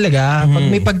komplikado kasi talaga. Pag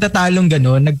may pagtatalong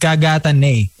gano'n, nagkagatan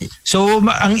na So,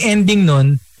 ang ending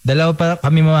nun, dalawa pa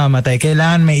kami mamamatay.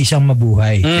 Kailangan may isang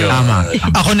mabuhay. Tama.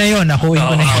 Ako na yun. Ako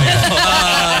na yun.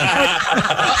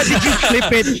 Did you flip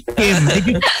it, Kim?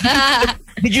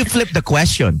 Did you flip the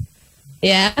question?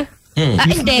 Yeah?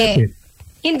 Hindi.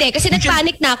 Kasi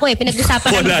nagpanic na ako Pinag-usapan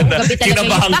namin kung gabi talaga.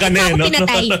 Kinabahan ka na ako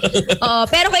pinatay.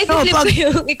 Pero kung i-flip ko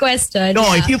yung question.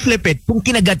 No, if you flip it, kung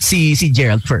kinagat si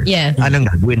Gerald first, anong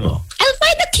gagawin mo? I'll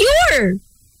find a cure.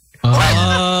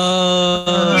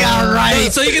 Yeah, right.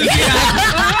 So you can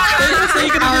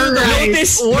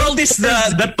notice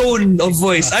the tone of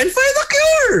voice. I'll find a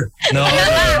cure. No.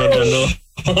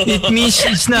 It means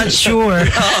it's not sure.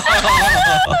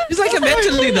 It's like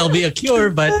eventually there'll be a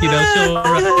cure, but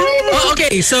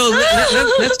okay. So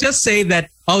let's just say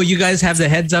that you guys have the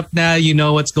heads up now. You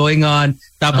know what's going on.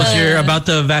 Tapos you're about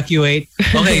to evacuate.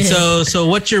 Okay, so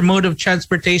what's your mode of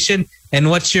transportation and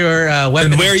what's your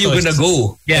weapon? And where are you gonna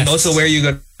go? Yes. And also where are you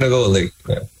gonna go?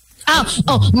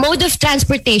 Mode of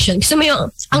transportation. Gusto mo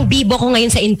yung, ang bibo ko ngayon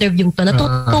sa interview to,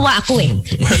 natutuwa ako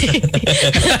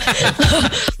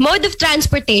Mode of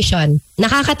transportation.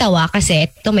 Nakakatawa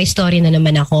kasi ito may story na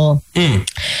naman ako.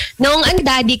 Noong ang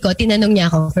daddy ko, tinanong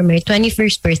niya ako for my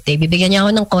 21st birthday, bibigyan niya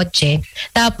ako ng kotse.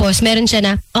 Tapos meron siya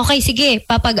na, okay sige,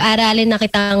 papag-aralin na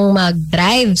kitang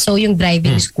mag-drive. So yung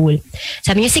driving school.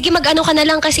 Sabi niya, sige mag-ano ka na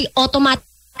lang kasi automatic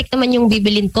naman yung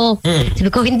bibilin ko. Sabi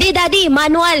ko, hindi daddy,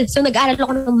 manual. So nag-aral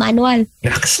ako ng manual.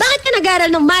 Bakit ka nag-aral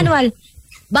ng manual?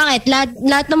 Bakit?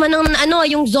 Lahat naman ng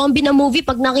yung zombie na movie,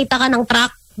 pag nakita ka ng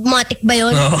truck, matik ba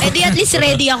yun? Eh di at least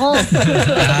ready ako.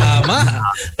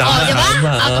 Tama. Diba?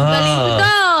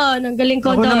 Ang galing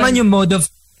ko Ako doon. naman yung mode of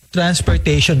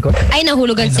transportation ko. Ay,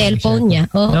 nahulog ang cellphone niya.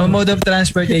 No, mode of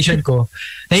transportation ko.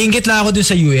 Naiingit lang ako dun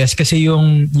sa US kasi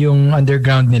yung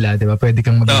underground nila, di ba? Pwede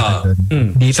kang mag-ita dun.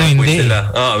 Dito hindi.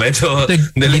 Medyo...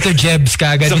 Dito jebs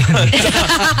ka agad.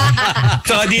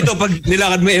 So dito, pag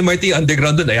nilakad mo yung MRT,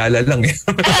 underground dun, ayala lang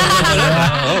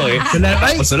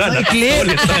Tapos wala, ikli.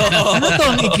 Ano to?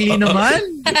 Ang ikli naman.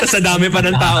 Sa dami pa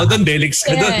ng tao dun, delix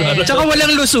ka dun. Tsaka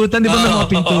walang lusutan, di ba? May mga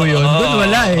pinto yun. Dun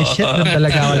wala Shit, dun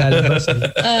talaga wala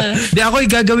lusutan. Di ako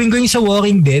gagawin ko yung sa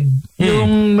Walking Dead.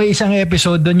 Yung may isang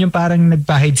episode doon yung parang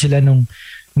nagpahid sila nung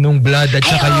blood at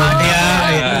saka yung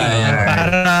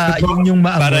para yung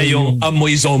maamoy. Para yung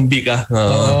amoy zombie ka.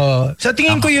 Sa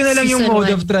tingin ko yun na lang yung mode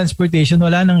of transportation.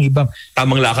 Wala nang ibang.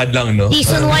 Tamang lakad lang, no?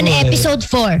 Season 1, episode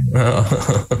 4.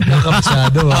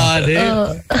 Nakapasado.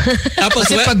 Tapos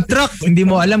kasi pag truck, hindi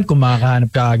mo alam kung makakahanap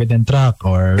ka agad ng truck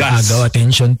or agaw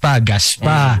attention pa, gas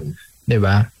pa.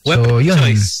 Diba? Weapon of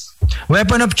choice.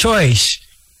 Weapon of choice.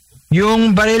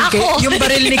 Yung baril yung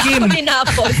baril ni Kim.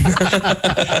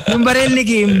 Yung baril ni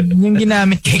Kim, yung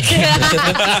ginamit kay Kim.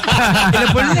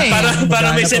 Pinapol na eh.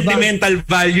 Para may sentimental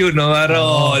value, no?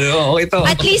 Ito.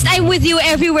 At least I'm with you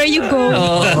everywhere you go.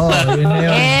 Yun na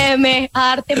yun. May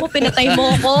arte mo, pinatay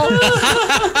mo ko.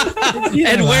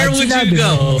 And where would you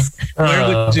go? Where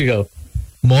would you go?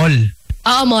 Mall.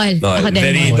 Mall. Ako din.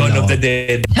 Very Dawn of the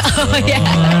Dead.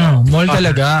 Mall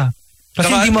talaga. Kasi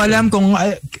hindi mo alam kung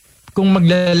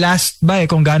magla-last ba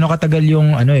kung gaano katagal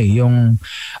yung yung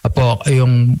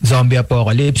zombie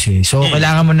apocalypse eh. So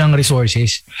kailangan mo ng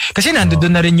resources. Kasi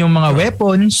nandoon na rin yung mga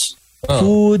weapons,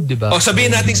 food, di ba?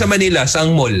 Sabihin natin sa Manila,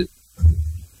 saang mall?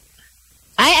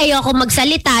 Ay, ayoko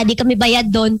magsalita. Di kami bayad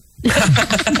doon.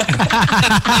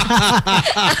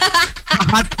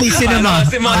 Makati Cinema.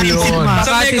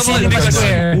 Makati Cinema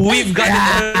Square. We've got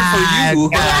it for you.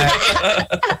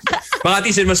 Makati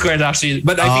Cinema Square actually.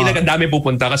 But I feel like ang dami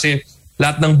pupunta kasi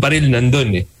lahat ng baril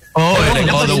nandun eh.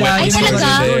 Like all the weapons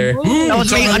are there.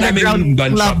 May underground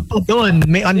club po doon.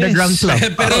 May underground club.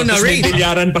 Pero may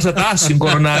bilyaran pa sa taas yung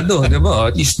Coronado.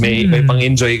 Diba? At least may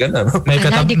pang-enjoy ka na. May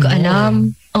hindi ko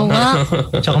alam. Oo nga.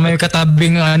 Tsaka may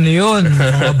katabing yun,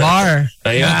 mga bar.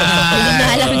 Ayun. Hindi na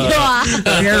alam nyo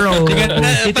Hero.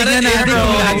 Titignan natin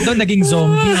yung lahat doon naging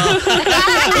zombie.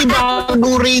 Ay,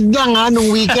 bagong raid lang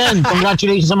nung weekend.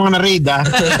 Congratulations sa mga na-raid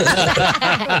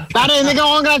Pare, hindi ka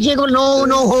congratulate ko.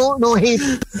 No hate.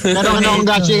 Pero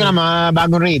congratulate ka na mga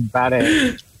bagong raid, pare.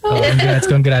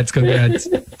 Congrats.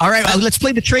 All right, let's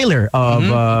play the trailer of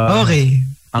okay.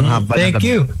 Ang haba. Thank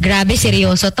you. Grabe,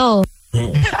 seryoso to.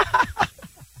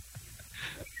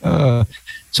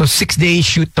 So 6-day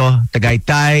shoot to.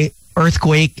 Tagaytay,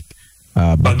 earthquake,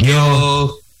 bagyo,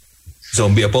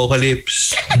 zombie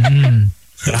apocalypse,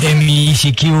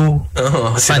 MECQ,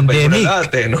 pandemic.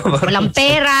 Walang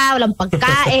pera, walang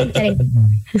pagkain.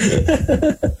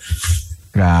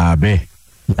 Grabe.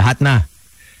 Lahat na.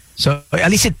 So at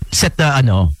least it set the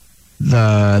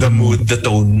the mood, the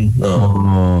tone.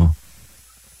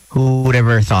 Who would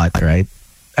ever thought, right?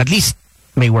 At least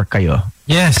may work kayo.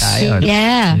 Yes.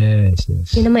 Yeah. Yes.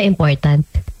 Yun naman important.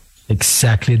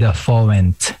 Exactly the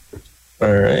font.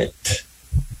 Alright.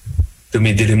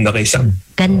 Tumidilim na kay Sam.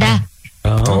 Ganda.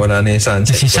 Wala na yung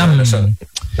sunset. Si Sam.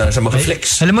 Nasa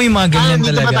ma-flex. Alam mo yung mga ganyan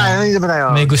dito talaga. Ba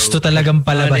tayo? May gusto talagang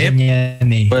palabahin yan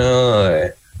eh.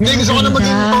 Hindi, gusto ko na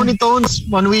maging Tony Tones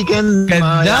one weekend.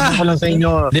 Ganda. Ko lang sa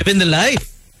inyo. Live in the life.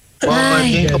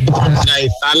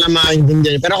 Sana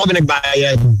maintindihan. Pero ako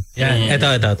pinagbayad. Yan.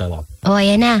 Ito. Oh,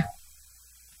 ayan na.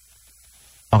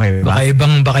 Okay ba?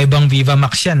 Baka ibang Viva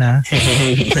Max yan ha.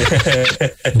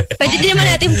 Pwede din naman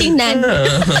natin tingnan.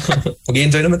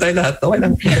 Mag-enjoy naman tayo lahat. Okay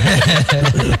lang.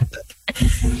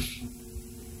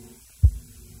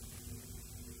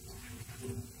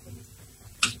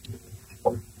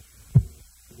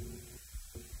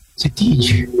 Si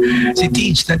Tej.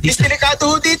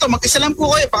 Delikado dito. Mag-isa lang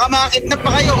po kayo. Baka makakidnap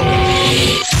pa kayo.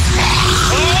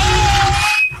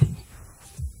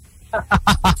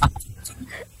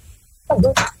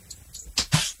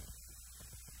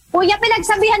 Kuya,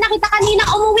 pinagsabihan na kita kanina,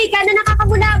 umuwi ka na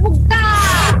nakakabulabog ka.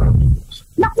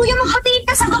 Kuya, magpatingin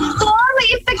ka sa doktor.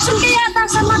 May infection ka yata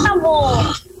sa mata mo.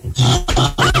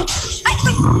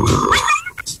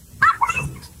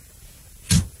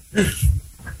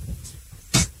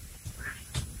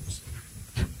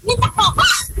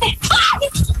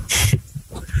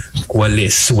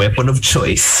 Qualis, weapon of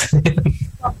choice.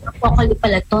 Apocalypse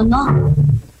pala to, no?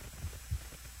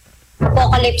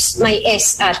 Apocalypse may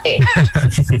S, ate.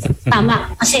 Tama,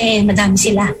 kasi madami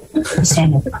sila.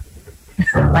 Senate.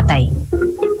 Patay.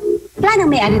 Wala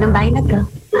nang may-ari ng bahay na to.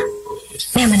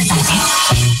 Mayaman na tayo.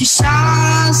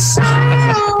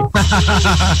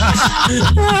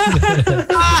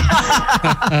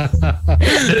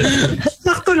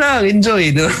 Sakto lang,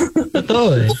 enjoy. No?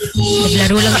 Totoo eh.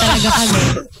 Naglaro lang talaga kami.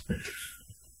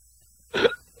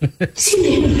 Sino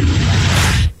yun?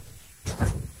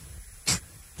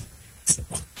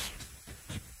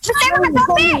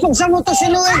 Saan mo to si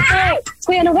Noel?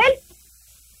 Kuya Noel?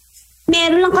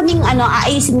 Meron lang kaming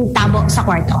aayusin tabo sa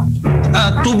kwarto.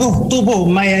 Tubo.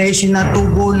 May ayusin na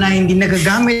tubo na hindi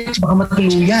nagagamit. Baka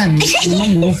matuluyan.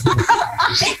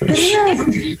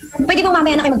 Pwede bang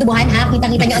mamaya na kayo magtubuhan, ha?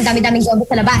 Kitang-kita niyo ang dami-daming zombie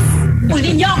sa labas.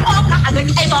 Uli niyo ako!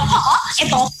 Kakagagitay mo ako, oh!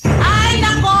 Ito! Ay,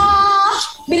 nako!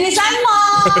 Bilisan mo!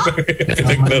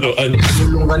 Naglaruan.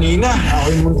 Tulong kanina.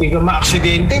 Ako'y munti ka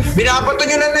ma-aksidente. Binapato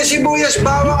nyo na ng sibuyas,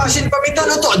 bawang, asin, paminta.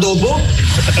 Ano to? Adobo?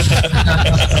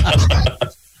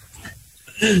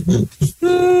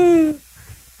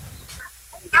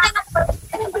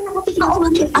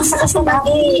 Ang sakas na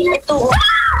lagi. Ito.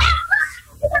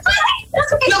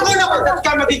 Naku, ba't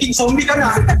ka magiging zombie ka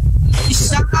na?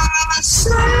 Isa ka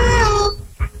sa'yo.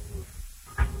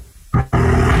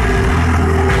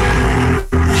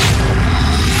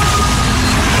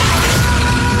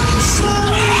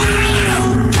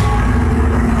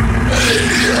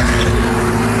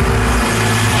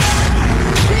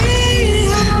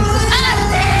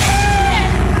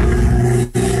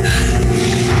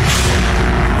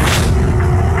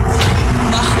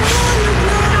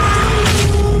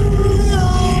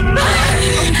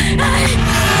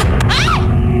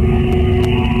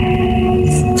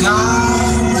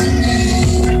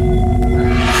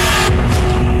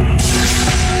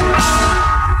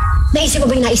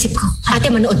 Naisip ko, ate,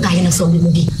 manood tayo ng zombie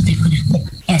movie.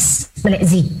 S. Mali,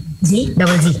 Z. Z?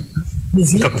 Double Z.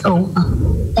 Z. O.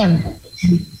 M.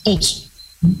 H.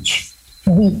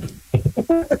 V.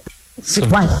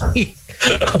 Y.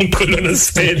 Ang kulo ng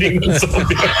spelling ng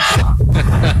zombie.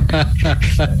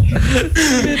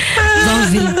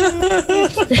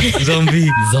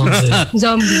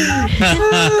 Zombie.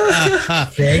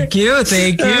 Thank you.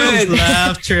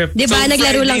 Laugh trip. Di ba,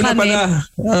 naglaro lang kami.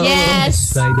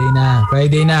 Yes.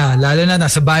 Friday na. Lalo na,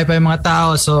 nasa bahay pa yung mga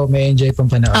tao, so may enjoy pang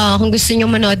panood. Kung gusto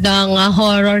nyo manood ng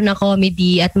horror na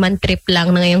comedy at man-trip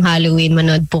lang na ngayong Halloween,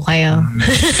 manood po kayo.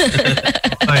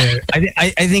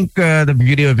 I think the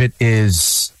beauty of it is,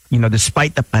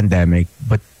 despite the pandemic,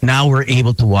 but now we're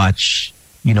able to watch,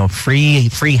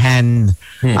 freehand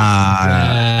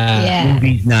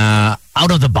movies na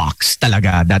out of the box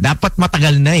talaga. Dapat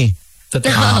matagal na eh.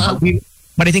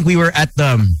 But I think we were at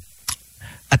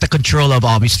the control of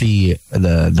obviously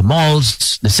the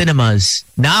malls, the cinemas.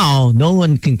 Now, no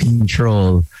one can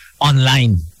control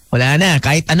online. Wala na.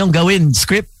 Kahit anong gawin,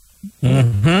 script.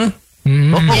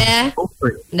 Yeah,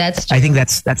 that's true. I think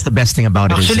that's the best thing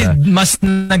about Actually, it. Actually, mas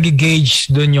nag-gauge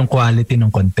dun yung quality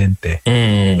ng content eh.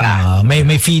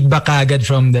 May feedback agad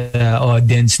from the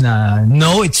audience na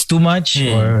no, it's too much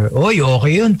or oy,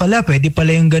 okay yun pala. Pwede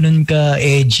pala yung ganun ka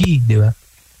edgy, di ba?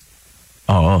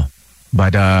 Oo.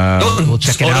 But we'll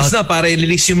check it out. Oras na para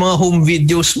i-release yung mga home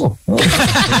videos mo.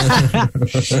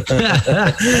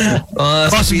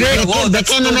 Boss Vic, the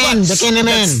Kinnaman.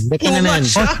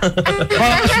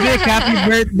 Boss Vic, happy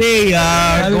birthday.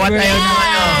 Yes.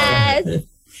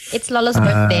 It's Lolo's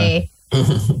birthday.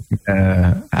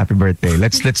 Happy birthday.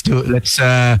 Let's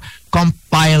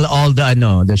compile all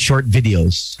the short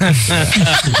videos.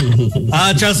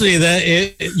 Trust me,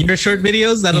 your short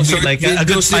videos, that'll be like a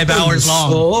good 5 hours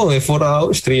long. Oh, 4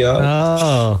 hours, 3 hours.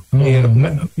 Oh.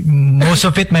 Most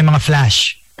of it may mga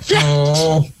flash.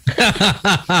 Oh.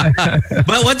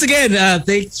 But once again,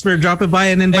 thanks for dropping by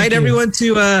and invite everyone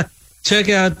to check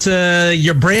out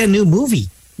your brand new movie.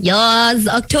 Yes,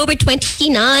 October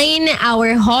 29,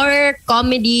 our horror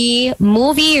comedy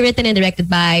movie written and directed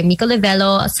by Miko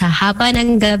Lovello, Sa Haba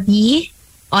ng Gabi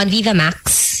on Viva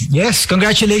Max. Yes,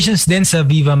 congratulations din sa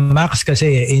Viva Max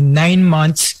kasi in 9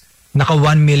 months, naka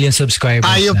 1 million subscribers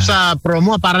Ayop na. sa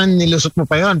promo, parang nilusot mo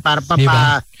pa yun. Para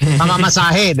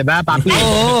pamamasahe, di ba? Papi.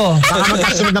 Oo. Baka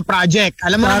magkasunod na project.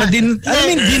 Alam mo Para naman.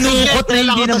 dinukot na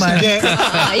hindi naman.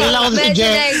 Yun lang ako si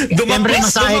Jay. Siyempre,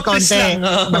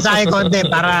 masahe konti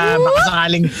para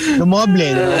makasakaling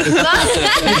lumoble.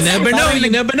 You never know.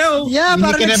 Yeah, Hindi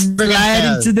parang ka never slide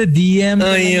tell. into the DM.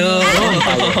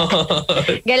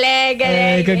 Galing.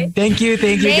 Thank you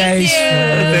guys.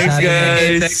 Thanks,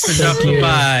 guys. Thanks for dropping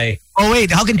by. Oh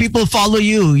wait, how can people follow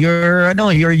you? Your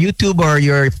YouTube or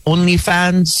your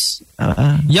OnlyFans?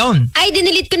 Yon. Ay,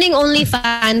 dinilit ko na yung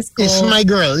OnlyFans ko. It's my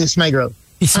girl. It's my girl.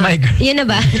 Yun na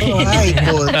ba? Ay,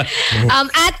 cool.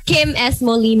 At Kim S.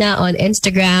 Molina on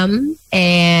Instagram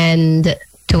and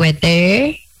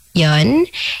Twitter. Yun.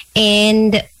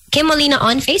 And Kim Molina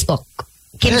on Facebook.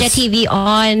 Kim Yes. TV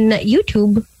on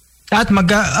YouTube. At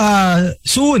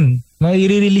soon,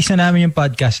 i-release na namin yung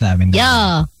podcast namin.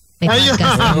 Yeah. May Ayun.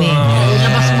 podcast kami.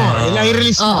 Ilabas mo.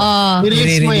 I-release mo. Oo.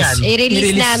 I-release mo yan.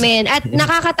 I-release namin. At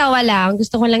nakakatawa lang,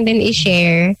 gusto ko lang din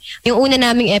i-share, yung una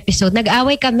naming episode,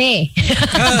 nag-away kami.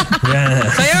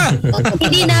 Kaya,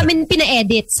 Hindi namin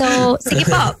pina-edit. So, sige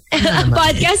po.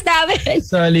 Podcast namin.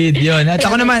 Solid yun. At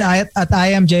ako naman, at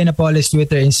I am Jay Napoles,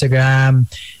 Twitter, Instagram,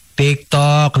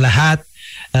 TikTok, lahat.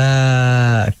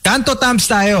 Kanto Tams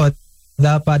tayo.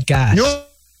 The podcast.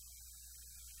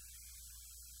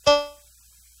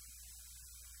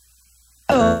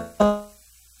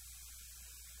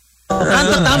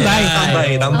 Kanto tambay.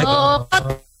 Oo.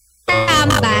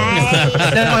 Tambay.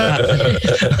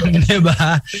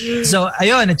 Diba? So,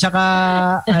 ayun. At saka,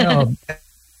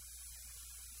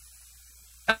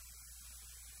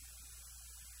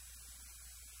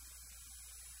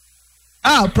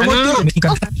 promote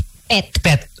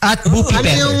Pet. At Boopy Ano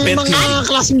Pet. yung mga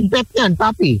klaseng pet yan,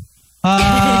 papi?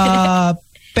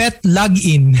 Pet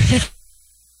login.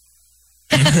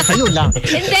 Ayun lang.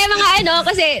 Hindi, mga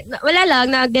kasi wala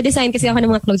lang, nag-design kasi ako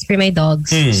ng mga clothes for my dogs.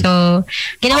 So,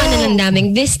 ginawa na lang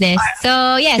naming business.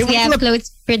 So, yes, we have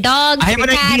clothes for dogs, I have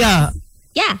for an cats. idea.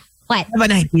 Yeah, what? I have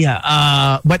an idea.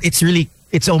 But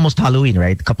it's almost Halloween,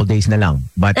 right? A couple days na lang.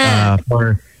 But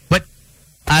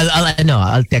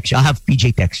I'll text you. I'll have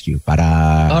PJ text you para.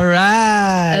 All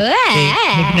right.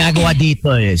 May ginagawa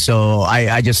dito eh. So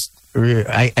I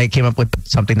came up with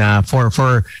something na for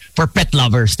pet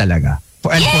lovers talaga.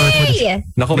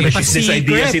 Naku, may business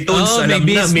idea si Tones. Alam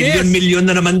na, million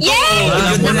na naman to. Yay!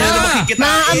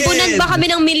 Maambunan ba kami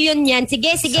ng million yan?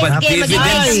 Sige.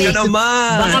 Mag-dividends ka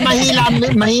naman. Baka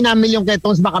mahina milyon kay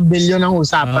Tones, baka bilyon ang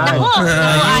usapan. Naku,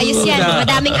 ayos yan.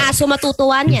 Madaming aso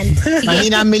matutuwan yan. Sige.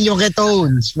 Mahina milyon kay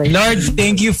Tones. Lord,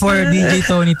 thank you for DJ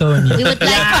Tony. We would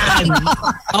like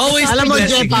Always alam mo,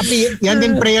 Jeff, papi, yan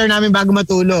din prayer namin bago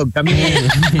matulog. Kami.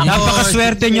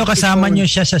 Napakaswerte nyo, kasama nyo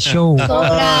siya sa show.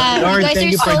 Lord, you guys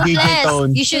thank you are for so DJ blessed.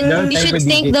 Tones. You should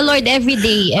thank the Lord every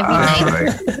day, every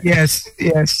night. Yes.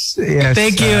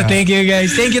 Thank you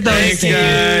guys. Thank you, Tony. Thank you.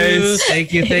 Tones,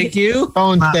 thank you. Thank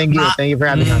you for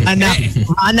having us.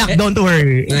 Anak, don't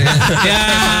worry. Yeah.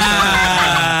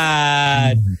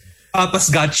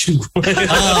 Papa's got you.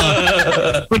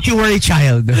 Don't you worry,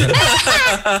 child.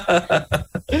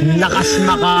 Lakas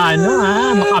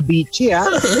maka-beachy, ha?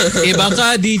 Iba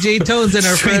ka, DJ Tones and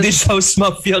our Swedish House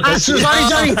Mafia.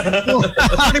 Sorry.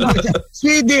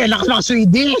 Swedish. Lakas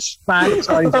maka-Swedish.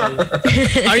 Sorry.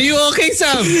 Are you okay,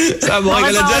 Sam? Sam, okay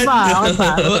ka lang dyan?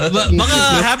 Baka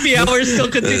happy hour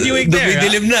still continuing there.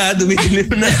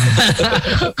 Dumidilim na.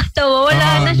 Tawa,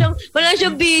 wala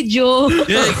siyang video.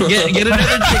 Get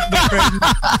another drink, my friend.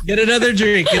 Get another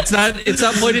drink. It's not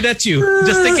pointed at you.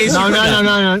 Just in case. No.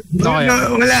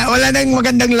 Wala nang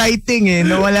magandang lighting eh.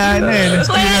 Wala na eh.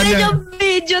 Wala na siyang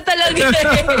video talaga.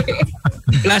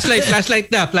 Flashlight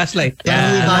na.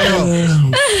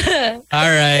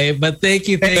 All right, but thank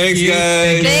you. Thanks, you.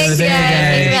 guys. Thanks, guys.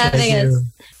 For having us.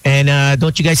 And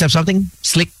don't you guys have something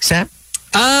slick, Sam?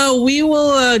 We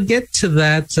will get to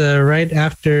that right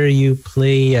after you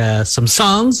play some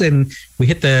songs and we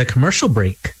hit the commercial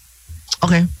break.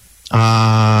 Okay.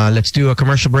 Let's do a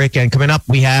commercial break. And coming up,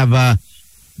 we have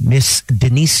Miss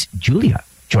Denise Julia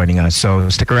joining us. So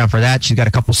stick around for that. She's got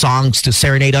a couple songs to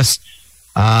serenade us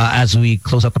as we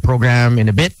close up the program in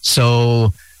a bit.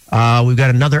 So we've got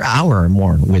another hour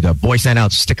more with a Boys Night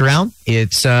Out. Stick around.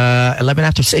 It's 11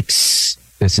 after 6.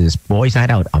 This is Boys Night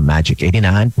Out on Magic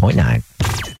 89.9.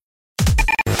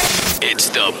 It's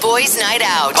the Boys Night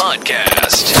Out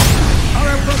podcast. All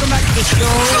right, welcome back to the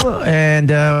show.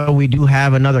 And we do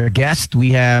have another guest.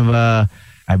 We have,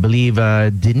 I believe,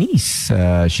 Denise.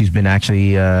 She's been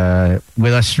actually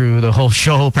with us through the whole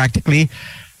show practically.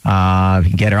 If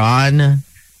you can get her on,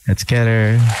 let's get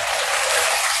her.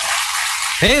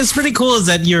 Hey, it's pretty cool is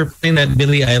that you're playing that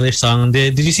Billie Eilish song.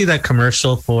 Did you see that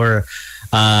commercial for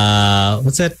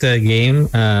what's that game?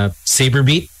 Saber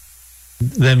Beat?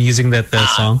 Them using that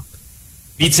song?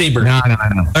 Beat Saber. No.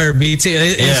 Or Beat Saber.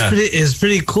 It's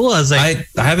pretty cool. I was like,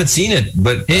 I haven't seen it,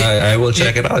 but I will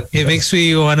check it out. It makes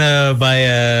me want to buy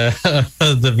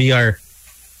the VR.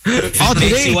 If it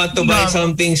makes you want to buy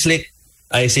something slick,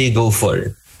 I say go for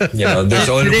it. You know, there's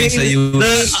always a use.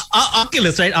 The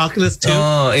Oculus, right? Oculus 2.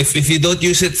 If you don't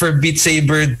use it for Beat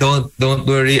Saber, don't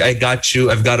worry. I got you.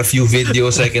 I've got a few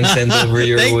videos I can send over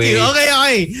your Thank way. you.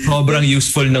 Okay. Sobrang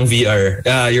useful ng VR.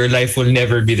 Your life will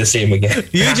never be the same again.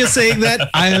 You just saying that?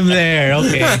 I am there.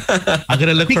 Okay. I'm going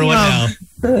to look for one now.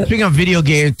 Speaking of video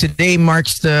games, today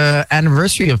marks the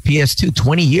anniversary of PS2,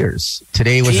 20 years.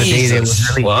 Today was the day that was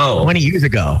really 20 years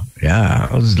ago. Yeah,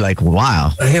 I was like,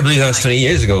 wow. I can't believe that was 20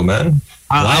 years ago, man.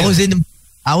 I was in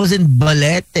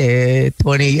Balete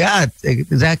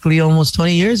exactly almost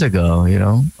 20 years ago, you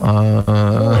know.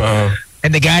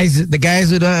 And the guys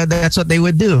would that's what they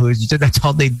would do. That's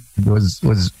all they did was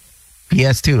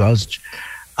PS2.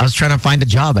 I was trying to find a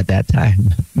job at that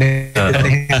time.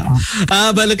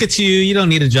 But look at you. You don't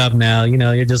need a job now. You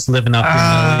know, you're just living off your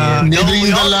money.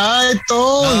 Living the life,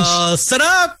 Tones.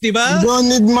 Sarap, diba? You don't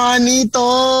need money,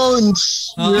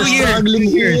 Tones. You're struggling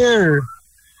here.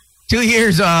 2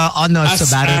 years on the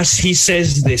sabbatical. As he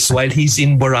says this while he's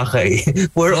in Boracay,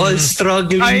 we're all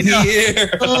struggling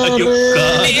here.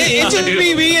 It should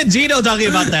be me and Gino talking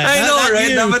about that. I know,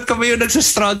 right? Dapat kami yung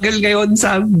nagsastruggle ngayon,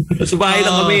 Sam. Sa bahay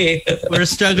lang kami. We're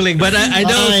struggling. But I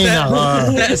know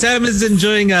Sam is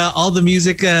enjoying all the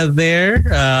music there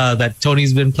that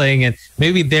Tony's been playing. And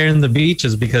maybe there in the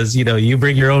beaches because, you know, you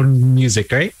bring your own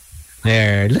music, right?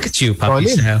 There. Look at you, Puppy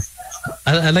Sam.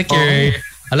 I like your.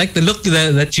 I like the look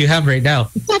that you have right now.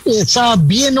 It's a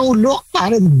B&O look,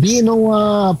 parang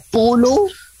B&O polo.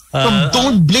 From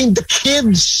Don't Blame the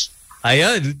Kids.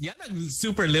 Ayun, yan ang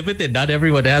super limited. Not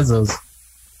everyone has those.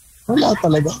 Wala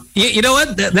talaga. You know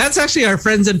what? That's actually our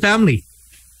friends and family.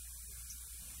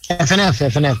 FNF.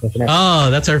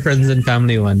 Oh, that's our friends and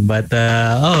family one. But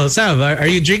Sam, are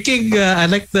you drinking? I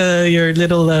like your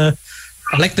little.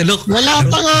 I like the look. Wala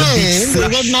pa nga eh.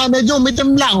 Medyo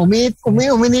umitim lang.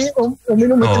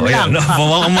 Uminom lang.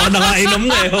 Ang mga nakainom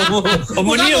nga eh.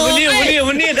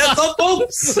 Umuni. That's all,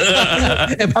 folks.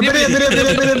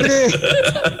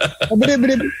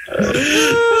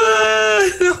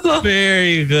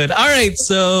 Very good. All right.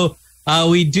 So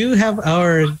we do have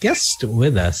our guest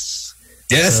with us.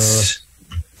 Yes.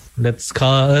 So let's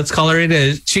call her in.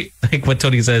 She, like what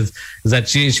Tony says, is that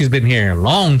she's been here a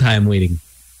long time waiting.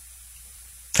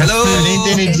 Hello.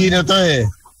 It's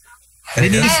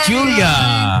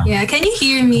Julia. Yeah, can you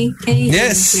hear me?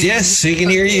 Yes, we can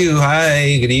hear you.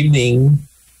 Hi, good evening.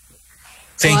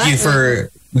 Thank you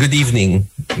for good evening.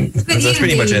 That's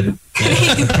pretty much it.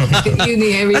 Good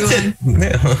evening, everyone.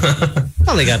 That's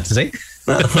all I got to say.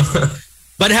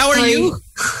 But how are you?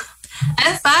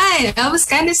 I'm fine. I was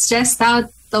kind of stressed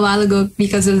out a while ago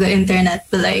because of the internet,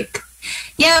 but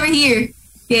yeah, we're here.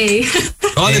 Yay.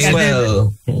 All is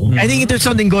well. I think there's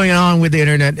something going on with the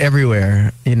internet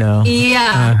everywhere, you know.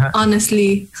 Yeah,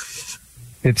 honestly.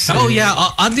 It's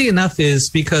oddly enough is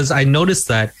because I noticed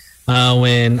that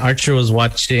when Archer was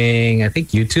watching, I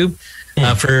think YouTube,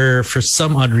 for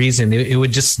some odd reason it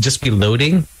would just be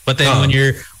loading. But then when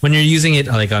you're using it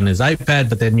like on his iPad,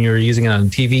 but then you're using it on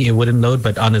TV, it wouldn't load.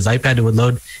 But on his iPad, it would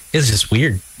load. It's just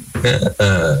weird.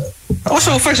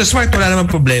 Also, for sa smart, wala naman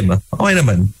problema. Okay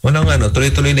naman. Walang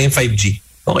tuloy-tuloy na yung 5G.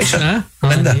 Okay siya.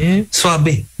 Ganda. Yeah.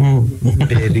 Suabe.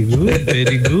 Very good.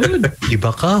 Very good.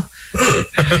 Iba ka.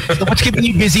 So what's keeping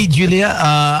you busy, Julia?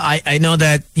 I know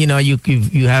that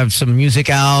you have some music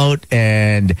out,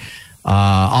 and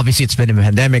obviously it's been a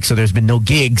pandemic, so there's been no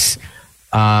gigs.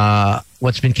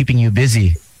 What's been keeping you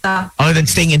busy other than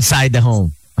staying inside the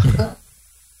home?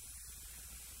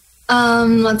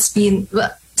 What's been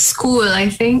school? I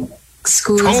think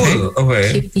school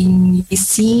is keeping me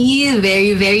busy,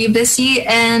 very very busy,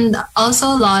 and also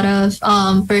a lot of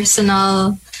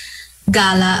personal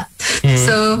gala.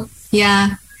 So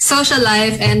yeah, social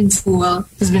life and school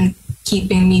has been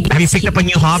keeping me busy. Have you picked up a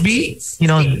new hobby?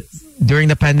 During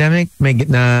the pandemic, may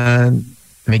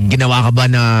ginawa ka ba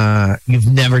na you've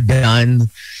never done?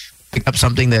 Pick up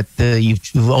something that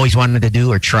you've always wanted to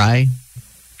do or try?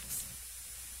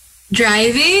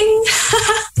 Driving?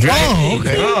 Oh,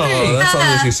 okay. Oh, that's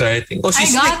always exciting. Si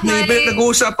Slick, may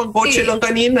nag-uusapang kotse lang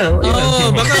kanina.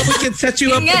 Baka we can set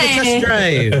you up for the test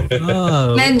drive.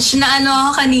 Mensch,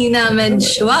 ako kanina.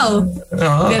 Mensch, wow.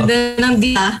 Ganda ng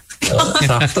dia.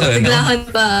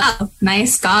 Biglahan pa.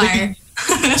 Nice car.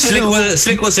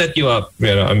 Slick will set you up.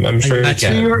 I'm sure he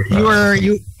can.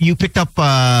 You picked up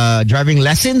driving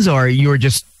lessons, or you were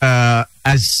just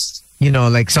as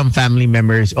like some family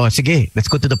members? Oh, sige, let's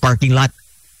go to the parking lot.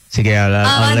 Sige,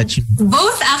 I'll let you.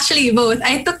 Both.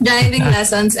 I took driving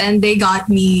lessons, and they got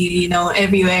me,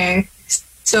 everywhere.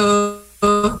 So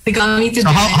they got me to. So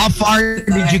how far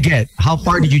did you get? How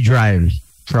far did you drive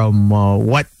from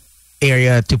what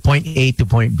area to point A to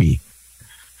point B?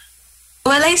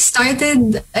 Well, I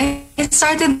started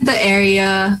the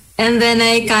area, and then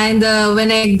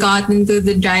when I got into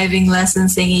the driving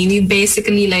lessons thingy, we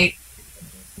basically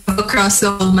across the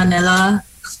whole Manila.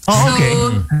 Oh, okay.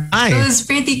 So nice. It was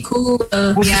pretty cool.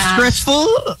 Was it stressful?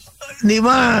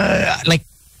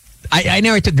 I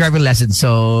never took driving lessons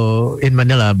so in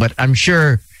Manila, but I'm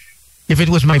sure if it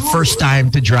was my first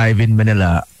time to drive in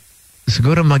Manila,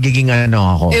 siguro magiging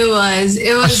ako. It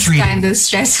was kind of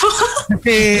stressful.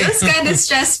 It was kind of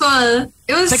stressful.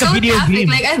 It was like so traffic.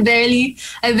 Like I barely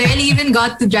even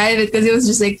got to drive it because it was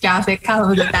just traffic half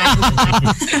of the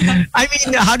time. I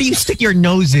mean, how do you stick your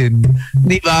nose in?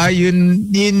 Diba?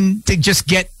 Yun to just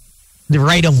get the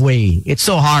right of way. It's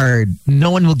so hard.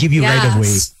 No one will give you right of way.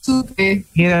 Super.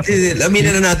 Yeah.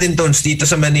 Aminin na natin, Tons, dito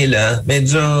sa Manila,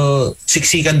 medyo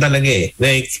siksikan talaga eh.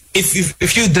 Like,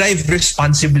 if you drive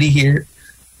responsibly here,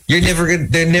 they're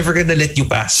never gonna let you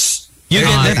pass. You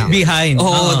get left behind.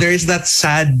 There's that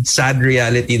sad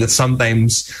reality that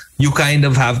sometimes you kind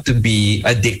of have to be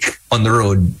a dick on the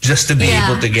road just to be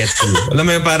able to get through. Alam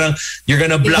mo, parang you're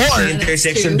gonna block the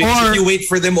intersection because if you wait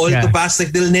for them all to pass,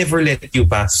 they'll never let you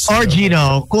pass. Or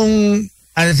Gino, kung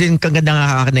as in kaganda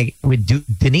nga kakakinig with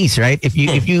Denise, right? If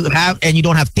you have and you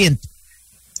don't have tint,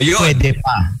 pwede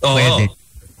pa. Pwede.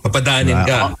 Papadaanin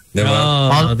ka.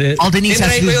 Diba? All Denise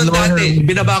has to do is lower her.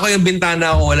 Binaba ko yung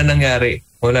bintana ko, wala nangyari.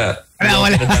 Wala.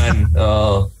 Wala.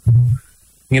 Oo.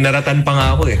 Ginaratan pa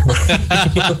nga ako eh.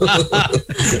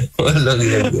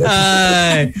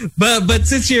 But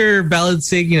since you're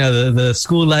balancing, the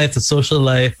school life, the social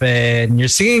life, and your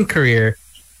singing career,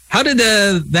 how did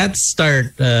that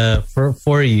start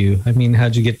for you? I mean,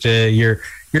 how'd you get your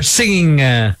singing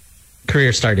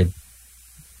career started?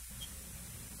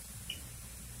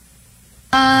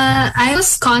 I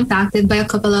was contacted by a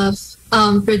couple of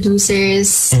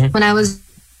producers when I was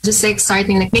just like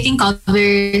starting, like making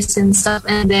covers and stuff.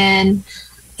 And then,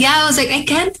 I was like, I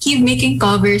can't keep making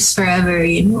covers forever,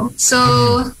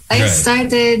 So I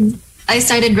started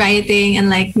writing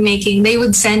and like making, they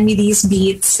would send me these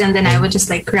beats and then I would just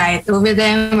like write over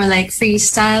them or like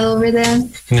freestyle over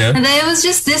them. Yeah. And then it was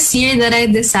just this year that I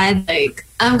decided like,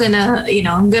 I'm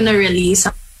gonna release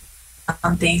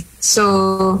something.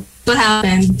 So what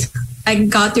happened? I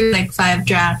got through like 5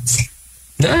 tracks.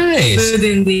 Nice.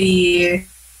 Within the year.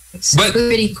 So it was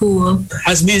pretty cool.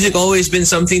 Has music always been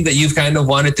something that you've kind of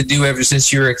wanted to do ever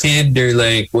since you were a kid? Or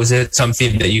like, was it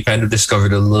something that you kind of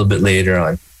discovered a little bit later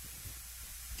on?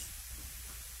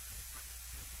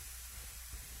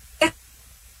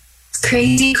 It's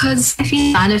crazy because I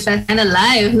feel manifest and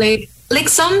alive. Like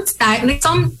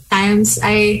sometimes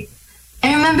I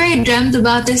remember I dreamt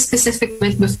about this specific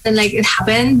moment before, and like it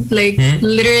happened, like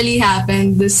literally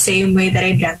happened the same way that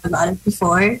I dreamt about it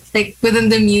before. Like within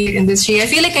the music industry, I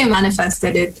feel like I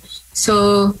manifested it.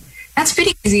 So that's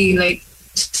pretty easy. Like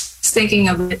just thinking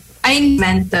of it, I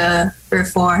meant to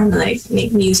perform, like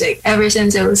make music ever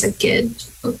since I was a kid.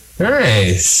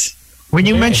 Nice. When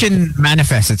you mentioned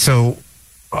manifested, so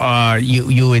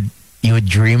you would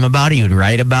dream about it, you would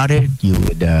write about it, you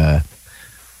would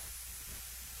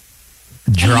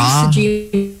draw.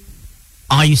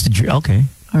 I used to dream. Okay,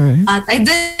 all right. I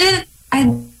didn't. I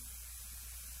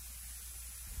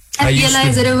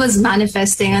realized that it was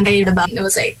manifesting, and I read about it. It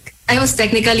was like I was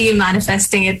technically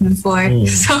manifesting it before.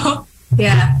 So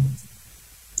yeah.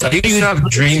 I used to have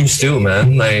dreams too,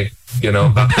 man. Like,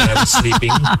 back when I was sleeping,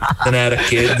 then I had a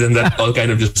kid, and that all kind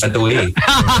of just went away.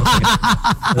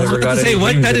 Never got to say,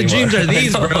 what kind of dreams are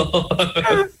these, bro?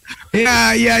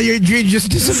 Yeah, your dream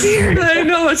just disappeared. I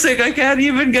know, it's like I can't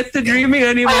even get to dreaming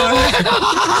anymore.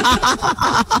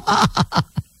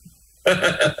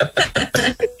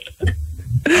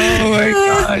 Oh my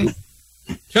god.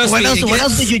 What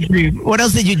else did you dream? What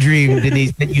else did you dream,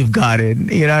 Denise, that you've gotten?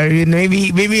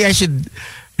 Maybe I should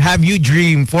have you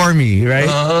dream for me, right?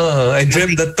 I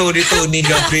dreamt that Tony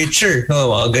got richer.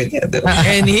 Oh, good.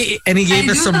 And he gave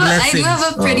us some blessings. I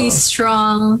have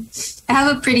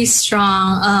a pretty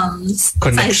strong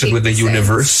connection with the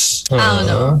universe. I don't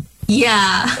know.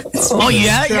 Yeah.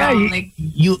 Yeah.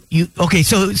 You okay?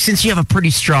 So since you have a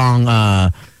pretty strong,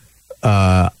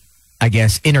 I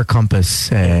guess, inner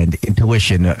compass and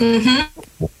intuition,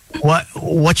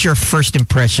 what's your first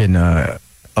impression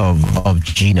of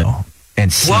Gino? And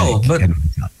wow, but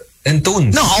and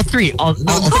tones. No, all three. All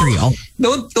three.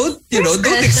 Don't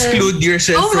exclude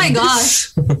yourself. Oh my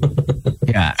gosh.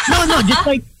 Yeah. No,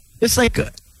 just like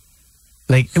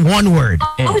one word.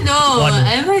 Oh no.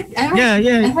 Am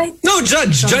I? No,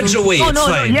 judge away. It's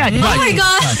fine. Yeah. Oh my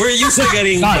gosh. We're used to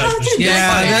getting judged.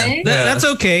 Yeah, that's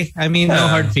okay. I mean, no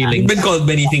hard feelings. You've been called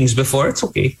many things before. It's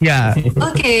okay. Yeah.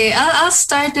 Okay, I'll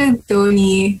start with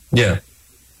Tony. Yeah.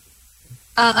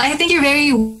 I think you're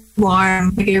very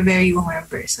warm. Like you're a very warm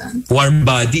person. Warm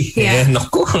body. Yeah.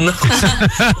 Naku.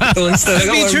 Tones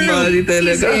talaga, warm body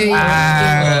talaga.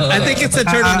 I think it's a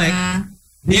turtleneck.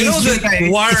 You know that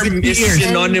warm is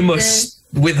synonymous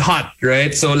with hot,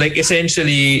 right? So like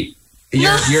essentially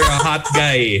you're a hot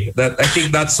guy. I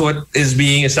think that's what is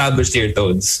being established here,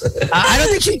 Tones. I don't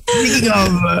think she's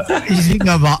speaking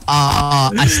of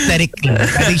aesthetically. I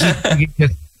think she's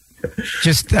speaking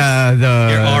just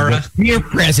the aura, the mere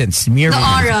presence, the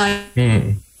aura.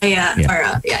 Yeah,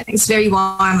 aura. Yeah, I think it's very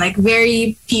warm, like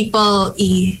very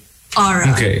people-y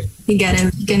aura. Okay, you get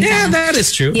it. That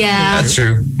is true. Yeah, that's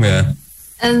true. Yeah.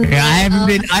 And I haven't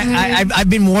been.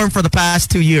 I've been warm for the past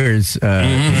 2 years.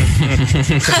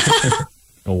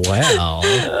 Wow.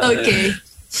 Okay.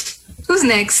 Who's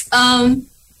next? What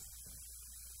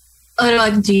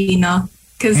about Gino?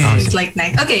 Because he's like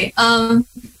next. Okay.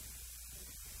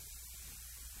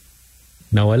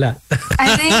 No, wala.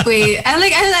 I think. Wait.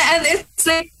 It's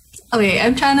like. Okay.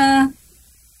 I'm trying to.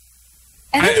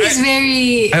 I think he's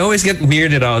very. I always get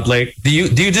weirded out. Like, do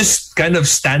you just kind of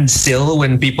stand still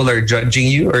when people are judging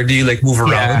you, or do you like move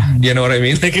around? Yeah. You know what I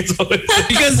mean? Like, it's always,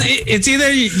 because it's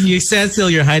either you stand still,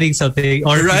 you're hiding something,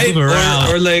 or right, you move around.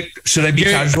 or like, should I be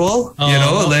casual? You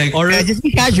know, like, or just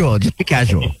be casual. Just be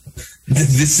casual.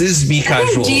 This is me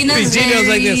casual. Gina's very,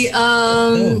 like this.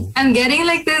 I'm getting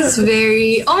like this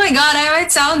very. Oh my god, I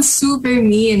might sound super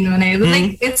mean when but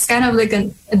like it's kind of like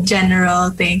a general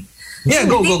thing. Yeah,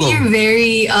 go. You're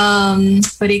very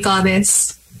what do you call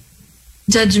this?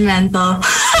 Judgmental.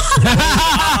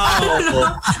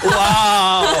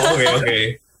 Wow.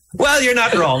 Okay. Well, you're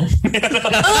not wrong.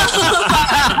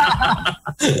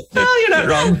 No, you're not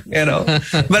wrong. You know,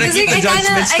 but I keep the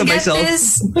judgments to myself.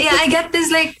 I get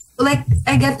this like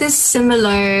I get this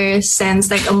similar sense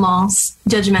like amongst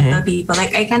judgmental people.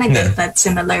 Like I kind of get that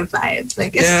similar vibe.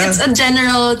 Like it's a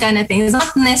general kind of thing. It's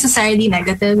not necessarily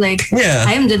negative. Like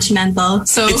I am judgmental,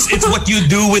 so it's what you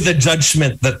do with the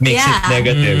judgment that makes it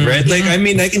negative, right? Like I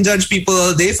mean, I can judge people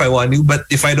all day if I want to, but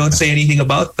if I don't say anything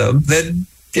about them, then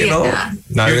you know,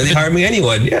 not really harming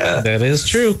anyone. Yeah, that is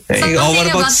true. Hey, what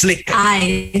about slick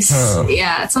eyes?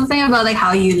 Yeah, something about like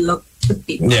how you look to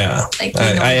people. Yeah, like,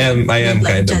 I am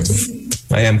kind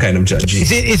of judgy.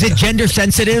 Is it gender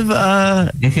sensitive?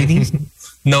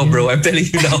 No, bro. I'm telling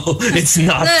you now, it's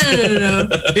not. No.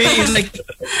 It's like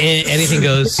anything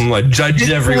goes. I'm gonna judge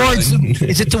everyone.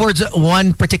 Is it towards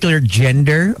one particular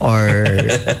gender or?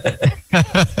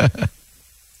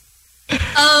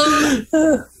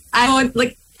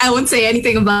 I won't say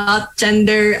anything about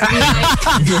gender.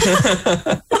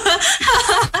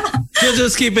 You'll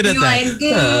just keep it at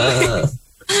that.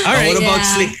 All right. What about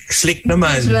slick? Slick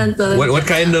naman. What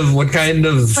kind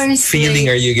of feeling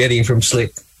are you getting from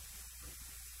slick?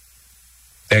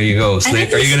 There you go,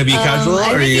 slick. Are you gonna be casual?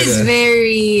 Or are you gonna...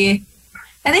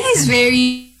 I think he's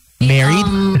very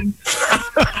married.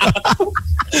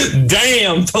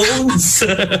 Damn, Tones.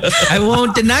 I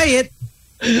won't deny it.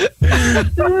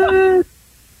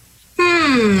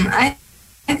 I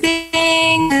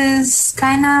think it's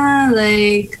kind of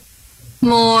like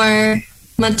more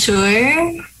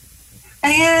mature,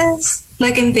 I guess.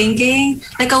 Like in thinking,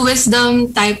 like a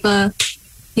wisdom type of,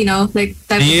 like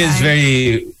type.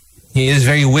 He is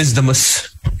very wisdomous.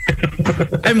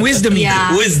 I'm wisdomy.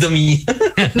 Yeah. Wisdomy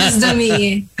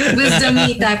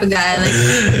type of guy. Like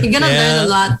you're gonna learn a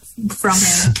lot from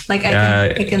him. Like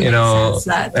I can sense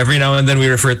that. Every now and then we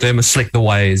refer to him as Slick the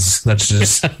Wise. That's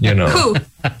just Who?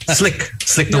 Slick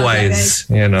the Wise.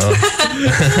 Yeah.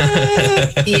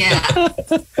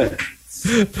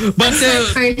 But that's my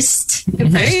first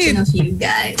impression of you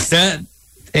guys.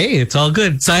 It's all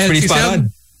good. Pretty spot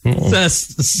on.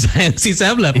 Si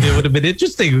Sam left, it would have been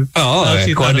interesting. Kung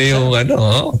ano yung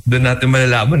doon natin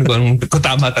malalaman kung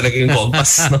tama talaga yung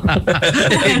compass. No?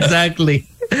 Exactly.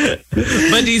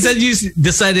 But you said you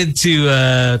decided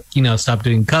to, stop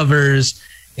doing covers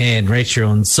and write your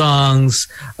own songs.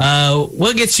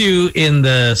 What gets you in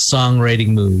the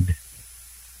songwriting mood?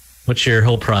 What's your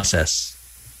whole process?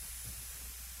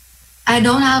 I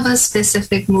don't have a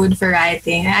specific mood for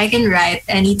writing. I can write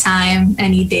anytime,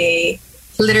 any day.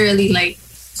 Literally like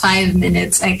 5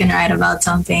 minutes I can write about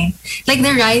something. Like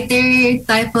the writer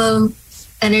type of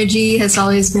energy has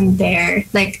always been there,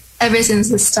 like ever since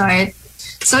the start.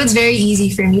 So it's very easy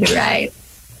for me to write.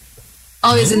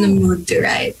 Always in the mood to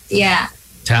write. Yeah.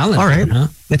 Talent. All right. Huh?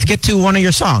 Let's get to one of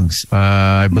your songs.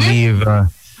 I believe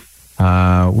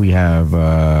we have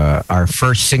our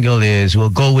first single is, we'll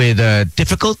go with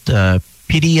Difficult,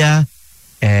 Pidia,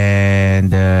 and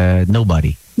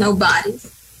Nobody. Nobody.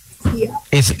 Yeah.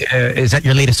 Is that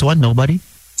your latest one, Nobody?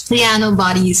 Yeah,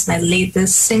 Nobody is my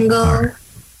latest single. Right.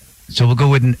 So we'll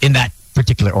go in that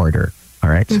particular order. All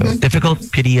right. So Difficult,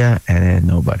 Pidia, and then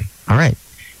Nobody. All right.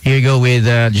 Here you go with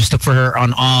just look for her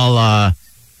on all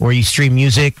where you stream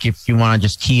music. If you want to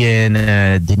just key in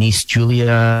Denise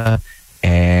Julia,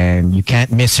 and you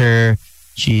can't miss her.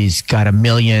 She's got 1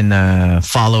 million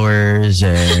followers.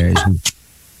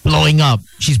 Blowing up.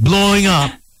 She's blowing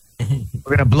up.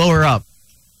 We're gonna blow her up.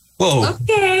 Whoa.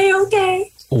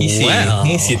 Okay.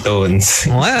 Easy Tones.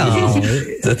 Wow.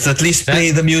 Let's at least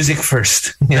play the music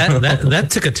first. That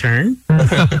took a turn.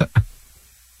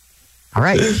 All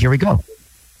right, here we go.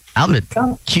 Alvin,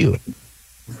 cue.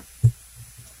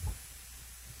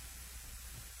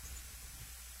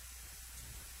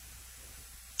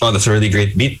 Oh, that's a really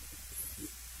great beat.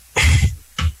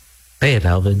 Play it,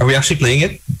 Alvin. Are we actually playing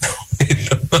it?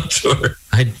 I'm not sure.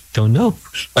 I don't know.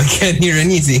 I can't hear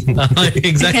anything.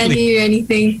 Exactly. I can't hear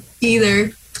anything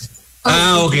either.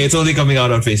 Okay. It's only coming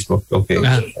out on Facebook. Okay.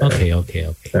 Okay.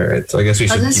 All right. So I guess we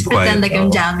should I'll just keep quiet. pretend like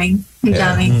I'm jamming. I'm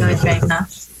jamming to it right now.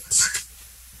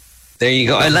 There you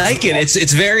go. I like it.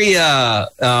 It's very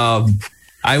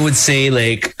I would say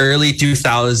like early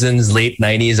 2000s, late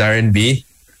 90s R&B.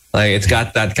 Like it's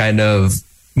got that kind of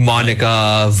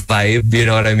Monica vibe, you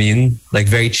know what I mean? Like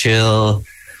very chill.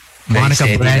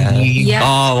 Monica Brandy. Yeah.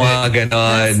 Oh, mga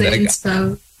ganon. Like,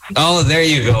 oh, there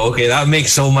you go. Okay, that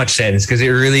makes so much sense because it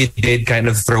really did kind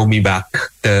of throw me back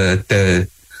to the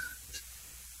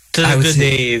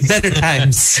days. Better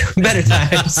times. Better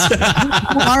times.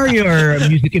 Who are your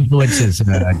music influences,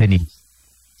 Denise?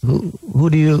 Who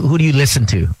do you listen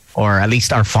to, or at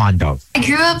least are fond of? I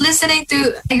grew up listening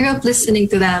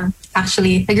to them.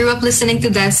 Actually, I grew up listening to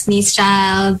Destiny's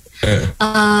Child,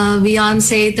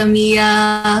 Beyonce,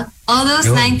 Tamia, all those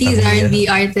 90s R&B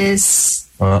artists.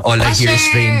 All I hear is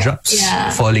raindrops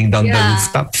falling down the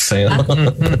rooftops.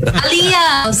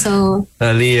 Aaliyah also.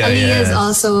 Aaliyah is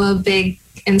also a big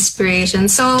inspiration.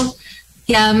 So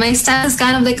yeah, my style is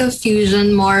kind of like a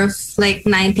fusion, more of like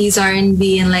 90s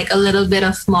R&B and like a little bit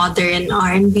of modern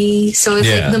R&B. So it's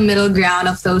like the middle ground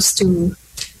of those two,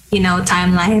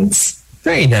 timelines.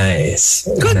 Very nice.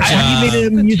 Good. Have you made a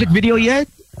music video yet?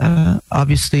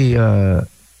 Obviously,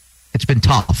 it's been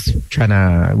tough trying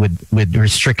to with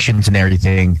restrictions and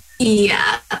everything.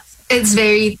 Yeah, it's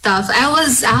very tough. I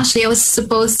was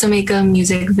supposed to make a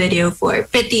music video for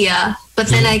Pitya, but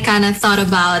then I kind of thought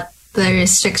about the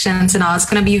restrictions and all. It's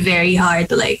gonna be very hard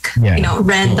to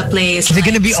rent a place. Is it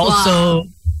gonna be also?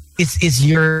 Is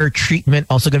your treatment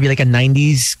also gonna be like a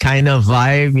 90s kind of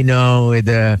vibe? With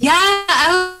the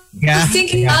I was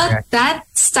thinking about that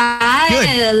style,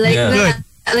 good.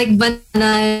 Like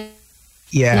banana.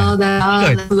 Yeah.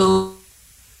 The low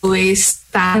waist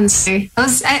pants.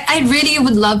 I really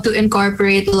would love to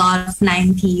incorporate a lot of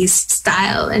 90s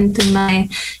style into my,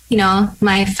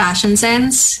 my fashion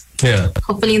sense. Yeah.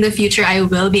 Hopefully in the future I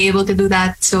will be able to do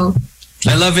that. So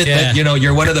I love it that,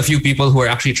 you're one of the few people who are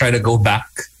actually trying to go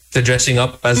back to dressing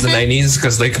up as the 90s,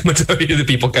 because like majority of the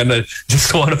people kind of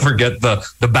just want to forget the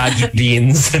baggy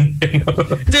jeans and do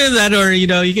that, or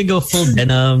you can go full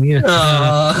denim,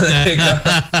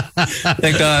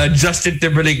 like Justin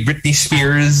Timberlake, Britney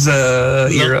Spears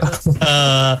era.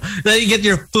 Then you get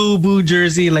your FUBU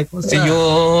jersey, like what's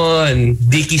and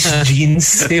Dickies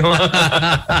jeans. Hey,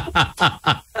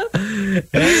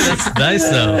 that's nice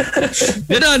though.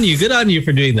 Good on you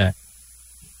for doing that.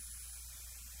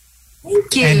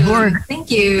 Thank you. And Thank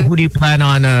you. Who do you plan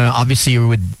on? Obviously, you're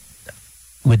with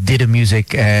Dida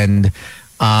Music, and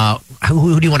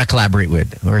who do you want to collaborate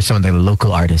with, or some of the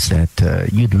local artists that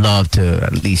you'd love to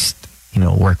at least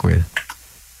work with?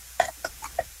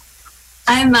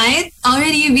 I might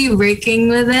already be working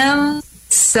with them.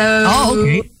 So. Oh,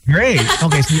 okay, great.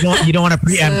 Okay, so you don't want to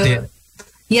preempt it.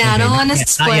 Yeah, okay, I don't want to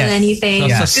spoil anything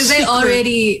because I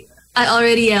already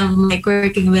am like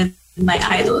working with my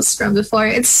idols from before.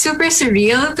 It's super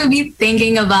surreal to be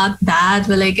thinking about that,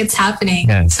 but like it's happening.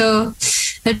 Yeah. So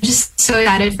I'm just so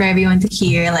excited for everyone to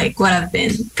hear like what I've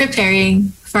been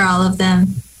preparing for all of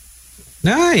them.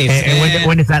 Nice. And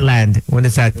when does that land? When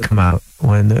does that come out?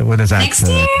 When does that? Next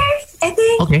year, I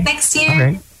think. Okay. Next year.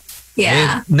 Okay.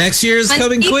 Yeah. Next year is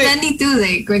coming quick. 2022,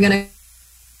 like we're gonna.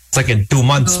 It's like in 2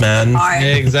 months, man.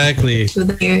 Yeah, exactly.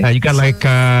 You got like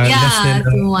less than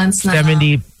 2 months now.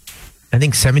 70. I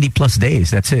think 70 plus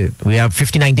days. That's it. We have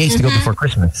 59 days to go before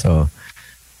Christmas. So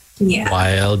yeah,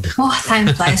 wild. Oh, time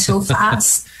flies so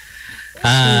fast.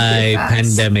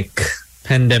 Pandemic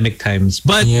times.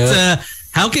 But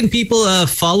how can people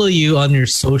follow you on your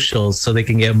socials so they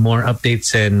can get more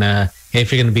updates and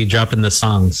if you're going to be dropping the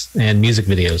songs and music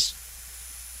videos?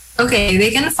 Okay,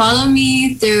 they can follow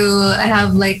me through. I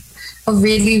have like a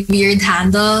really weird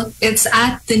handle. It's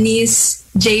at Denise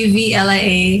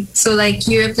JVLIA. So like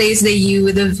you replace the U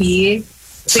with a V.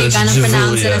 So you kind of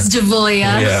pronounce it as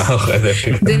Javoya. Yeah,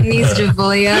 okay. Denise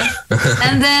Javoya.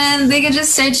 And then they can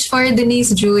just search for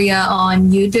Denise Julia on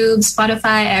YouTube,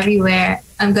 Spotify, everywhere.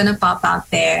 I'm gonna pop out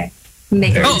there.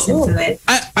 Make her listen to it.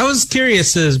 I was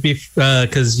curious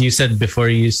because you said before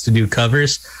you used to do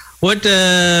covers. What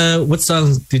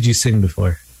songs did you sing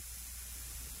before?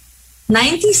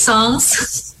 90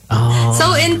 songs. Oh.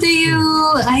 So Into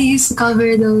You, I used to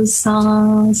cover those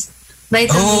songs. By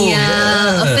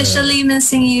Tamia, Officially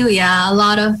Missing You. Yeah, a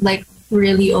lot of like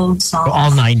really old songs.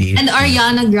 All 90s. And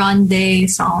Ariana Grande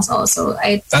songs also.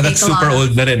 That's super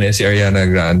old na rin si Ariana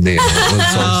Grande. Old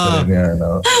songs na rin.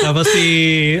 Tapos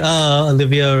si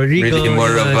Olivia Rodrigo. Really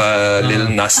more of a Lil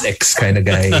Nas X kind of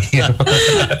guy.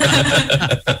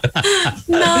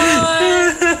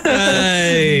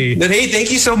 But hey,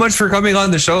 thank you so much for coming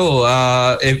on the show.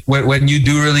 When you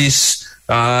do release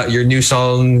your new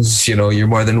songs, you're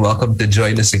more than welcome to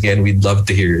join us again. We'd love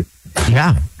to hear it.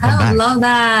 Yeah. I would love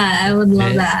that. I would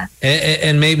love that.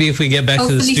 And maybe if we get back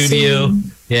to the studio,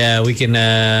 yeah, we can.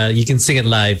 You can sing it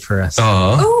live for us.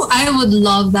 Oh, I would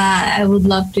love that. I would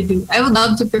love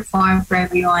to perform for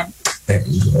everyone.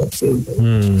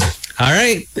 All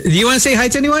right. Do you want to say hi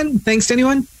to anyone? Thanks to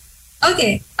anyone?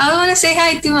 Okay. I want to say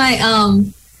hi to my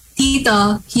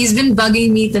Tito. He's been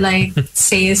bugging me to like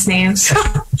say his name. So,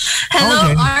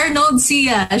 hello, Arnold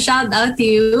Sia. Shout out to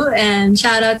you and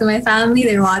shout out to my family.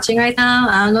 They're watching right now.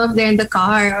 I don't know if they're in the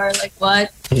car or like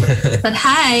what. But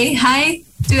hi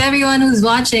to everyone who's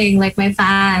watching, like my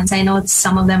fans. I know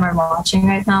some of them are watching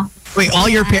right now. Wait, all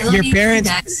your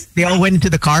parents, they all went into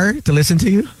the car to listen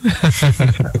to you?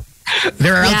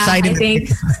 They're outside. I think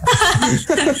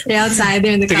they're outside.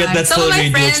 They're in the car. To get that full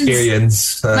radio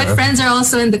experience. My friends are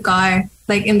also in the car,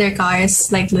 like in their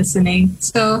cars, like listening.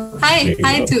 So hi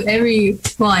to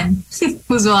everyone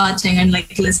who's watching and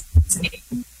like listening.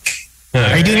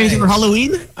 Are you doing anything for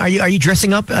Halloween? Are you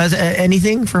dressing up as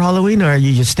anything for Halloween, or are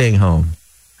you just staying home?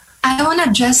 I want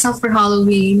to dress up for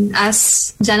Halloween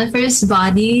as Jennifer's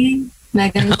body.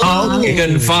 Megan Fox. I want to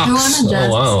dress.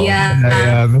 Wow.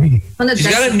 Yeah. She's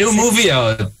got a new movie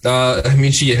out. I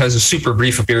mean, she has a super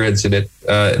brief appearance in it.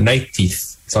 Night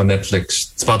Teeth. It's on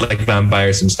Netflix. It's about like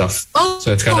vampires and stuff. Oh,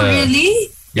 so it's kind of really?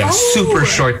 Yeah, super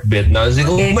short bit. And I was like,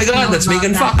 oh my god, that's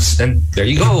Megan Fox. And there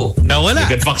you go. No one.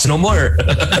 Megan Fox no more.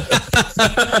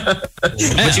 But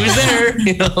she was there,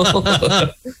 you know. All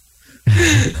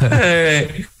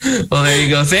right. Well, there you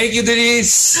go. Thank you,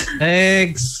 Denise.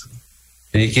 Thanks.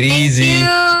 Take it easy.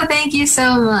 Thank you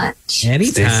so much.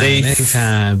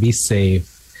 Anytime. Be safe.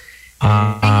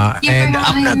 Thank you for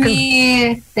having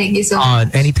me. Thank you so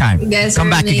much. Anytime. You guys come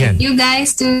back again. You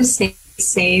guys too. Stay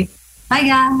safe. Bye,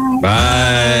 guys.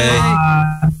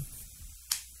 Bye.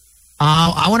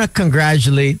 I want to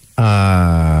congratulate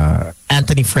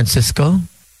Anthony Francisco.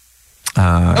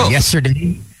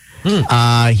 Yesterday,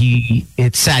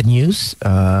 it's sad news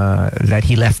that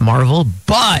he left Marvel,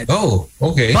 but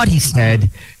but he said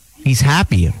he's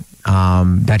happy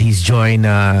that he's joined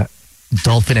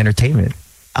Dolphin Entertainment.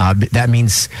 That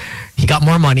means he got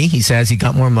more money. He says he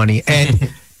got more money, and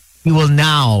he will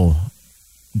now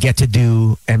get to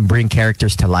do and bring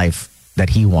characters to life that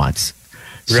he wants.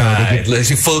 So right,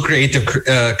 full creative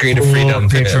freedom,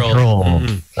 control.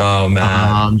 Oh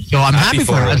man! So I'm happy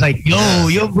for him. I was like,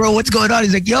 yo, bro, what's going on?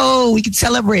 He's like, yo, we can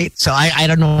celebrate. So I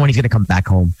don't know when he's gonna come back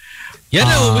home. Yeah,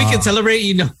 no, we can celebrate.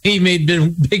 You know, he made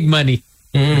big money.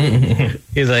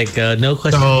 He's like, no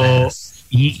question. So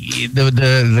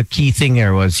the key thing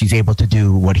there was he's able to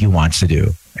do what he wants to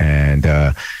do, and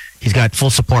he's got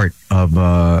full support of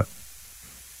the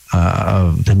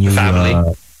new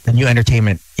family. The new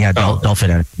entertainment, Dolphin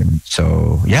Entertainment.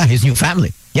 So, his new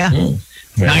family. 9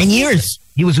 years.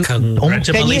 He was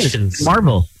almost 10 years.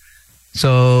 Marvel.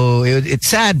 So it's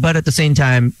sad, but at the same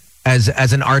time,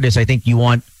 as an artist, I think you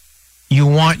want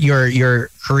your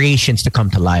creations to come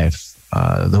to life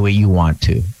the way you want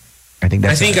to. I think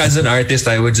as an artist,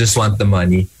 I would just want the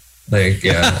money. Like,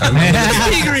 I'm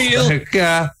being real. Like,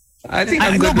 I think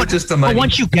I'm good with just the money. But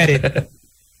once you get it,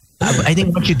 I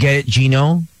think once you get it,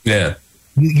 Gino. Yeah.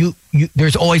 You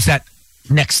there's always that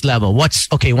next level. Once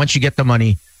you get the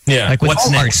money. Yeah. Like what's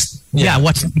next?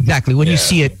 What's exactly when you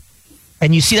see it.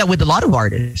 And you see that with a lot of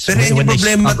artists. Pero yung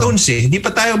problema doon hindi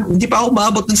pa ako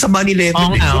maabot dun sa money level.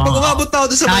 Pag umabot ako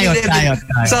dun sa money level,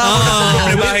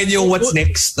 problemahin yung what's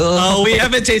next. We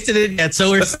haven't tasted it yet,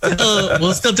 so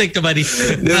we'll still take the money.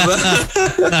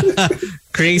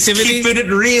 Creativity. Keeping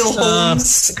it real,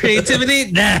 Holmes.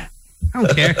 Creativity? Nah. I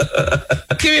don't care.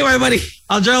 Give me my money.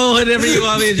 I'll draw whatever you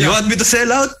want me to draw. You want me to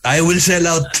sell out? I will sell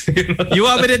out. You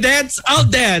want me to dance? I'll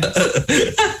dance.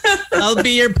 I'll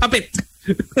be your puppet.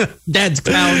 Dad's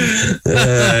clown.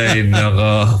 Ay,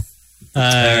 nako.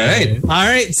 All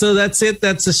right. So that's it.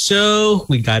 That's the show.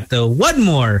 We got the one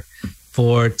more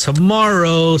for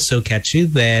tomorrow. So catch you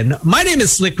then. My name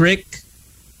is Slick Rick.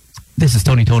 This is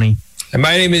Tony. And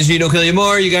my name is Gino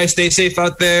Killiamore. You guys stay safe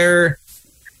out there.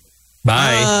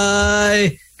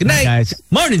 Bye. Good night, guys.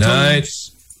 Morning, night.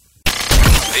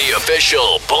 The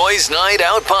official Boys Night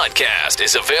Out podcast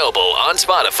is available on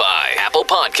Spotify, Apple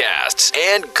Podcasts,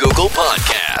 and Google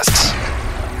Podcasts.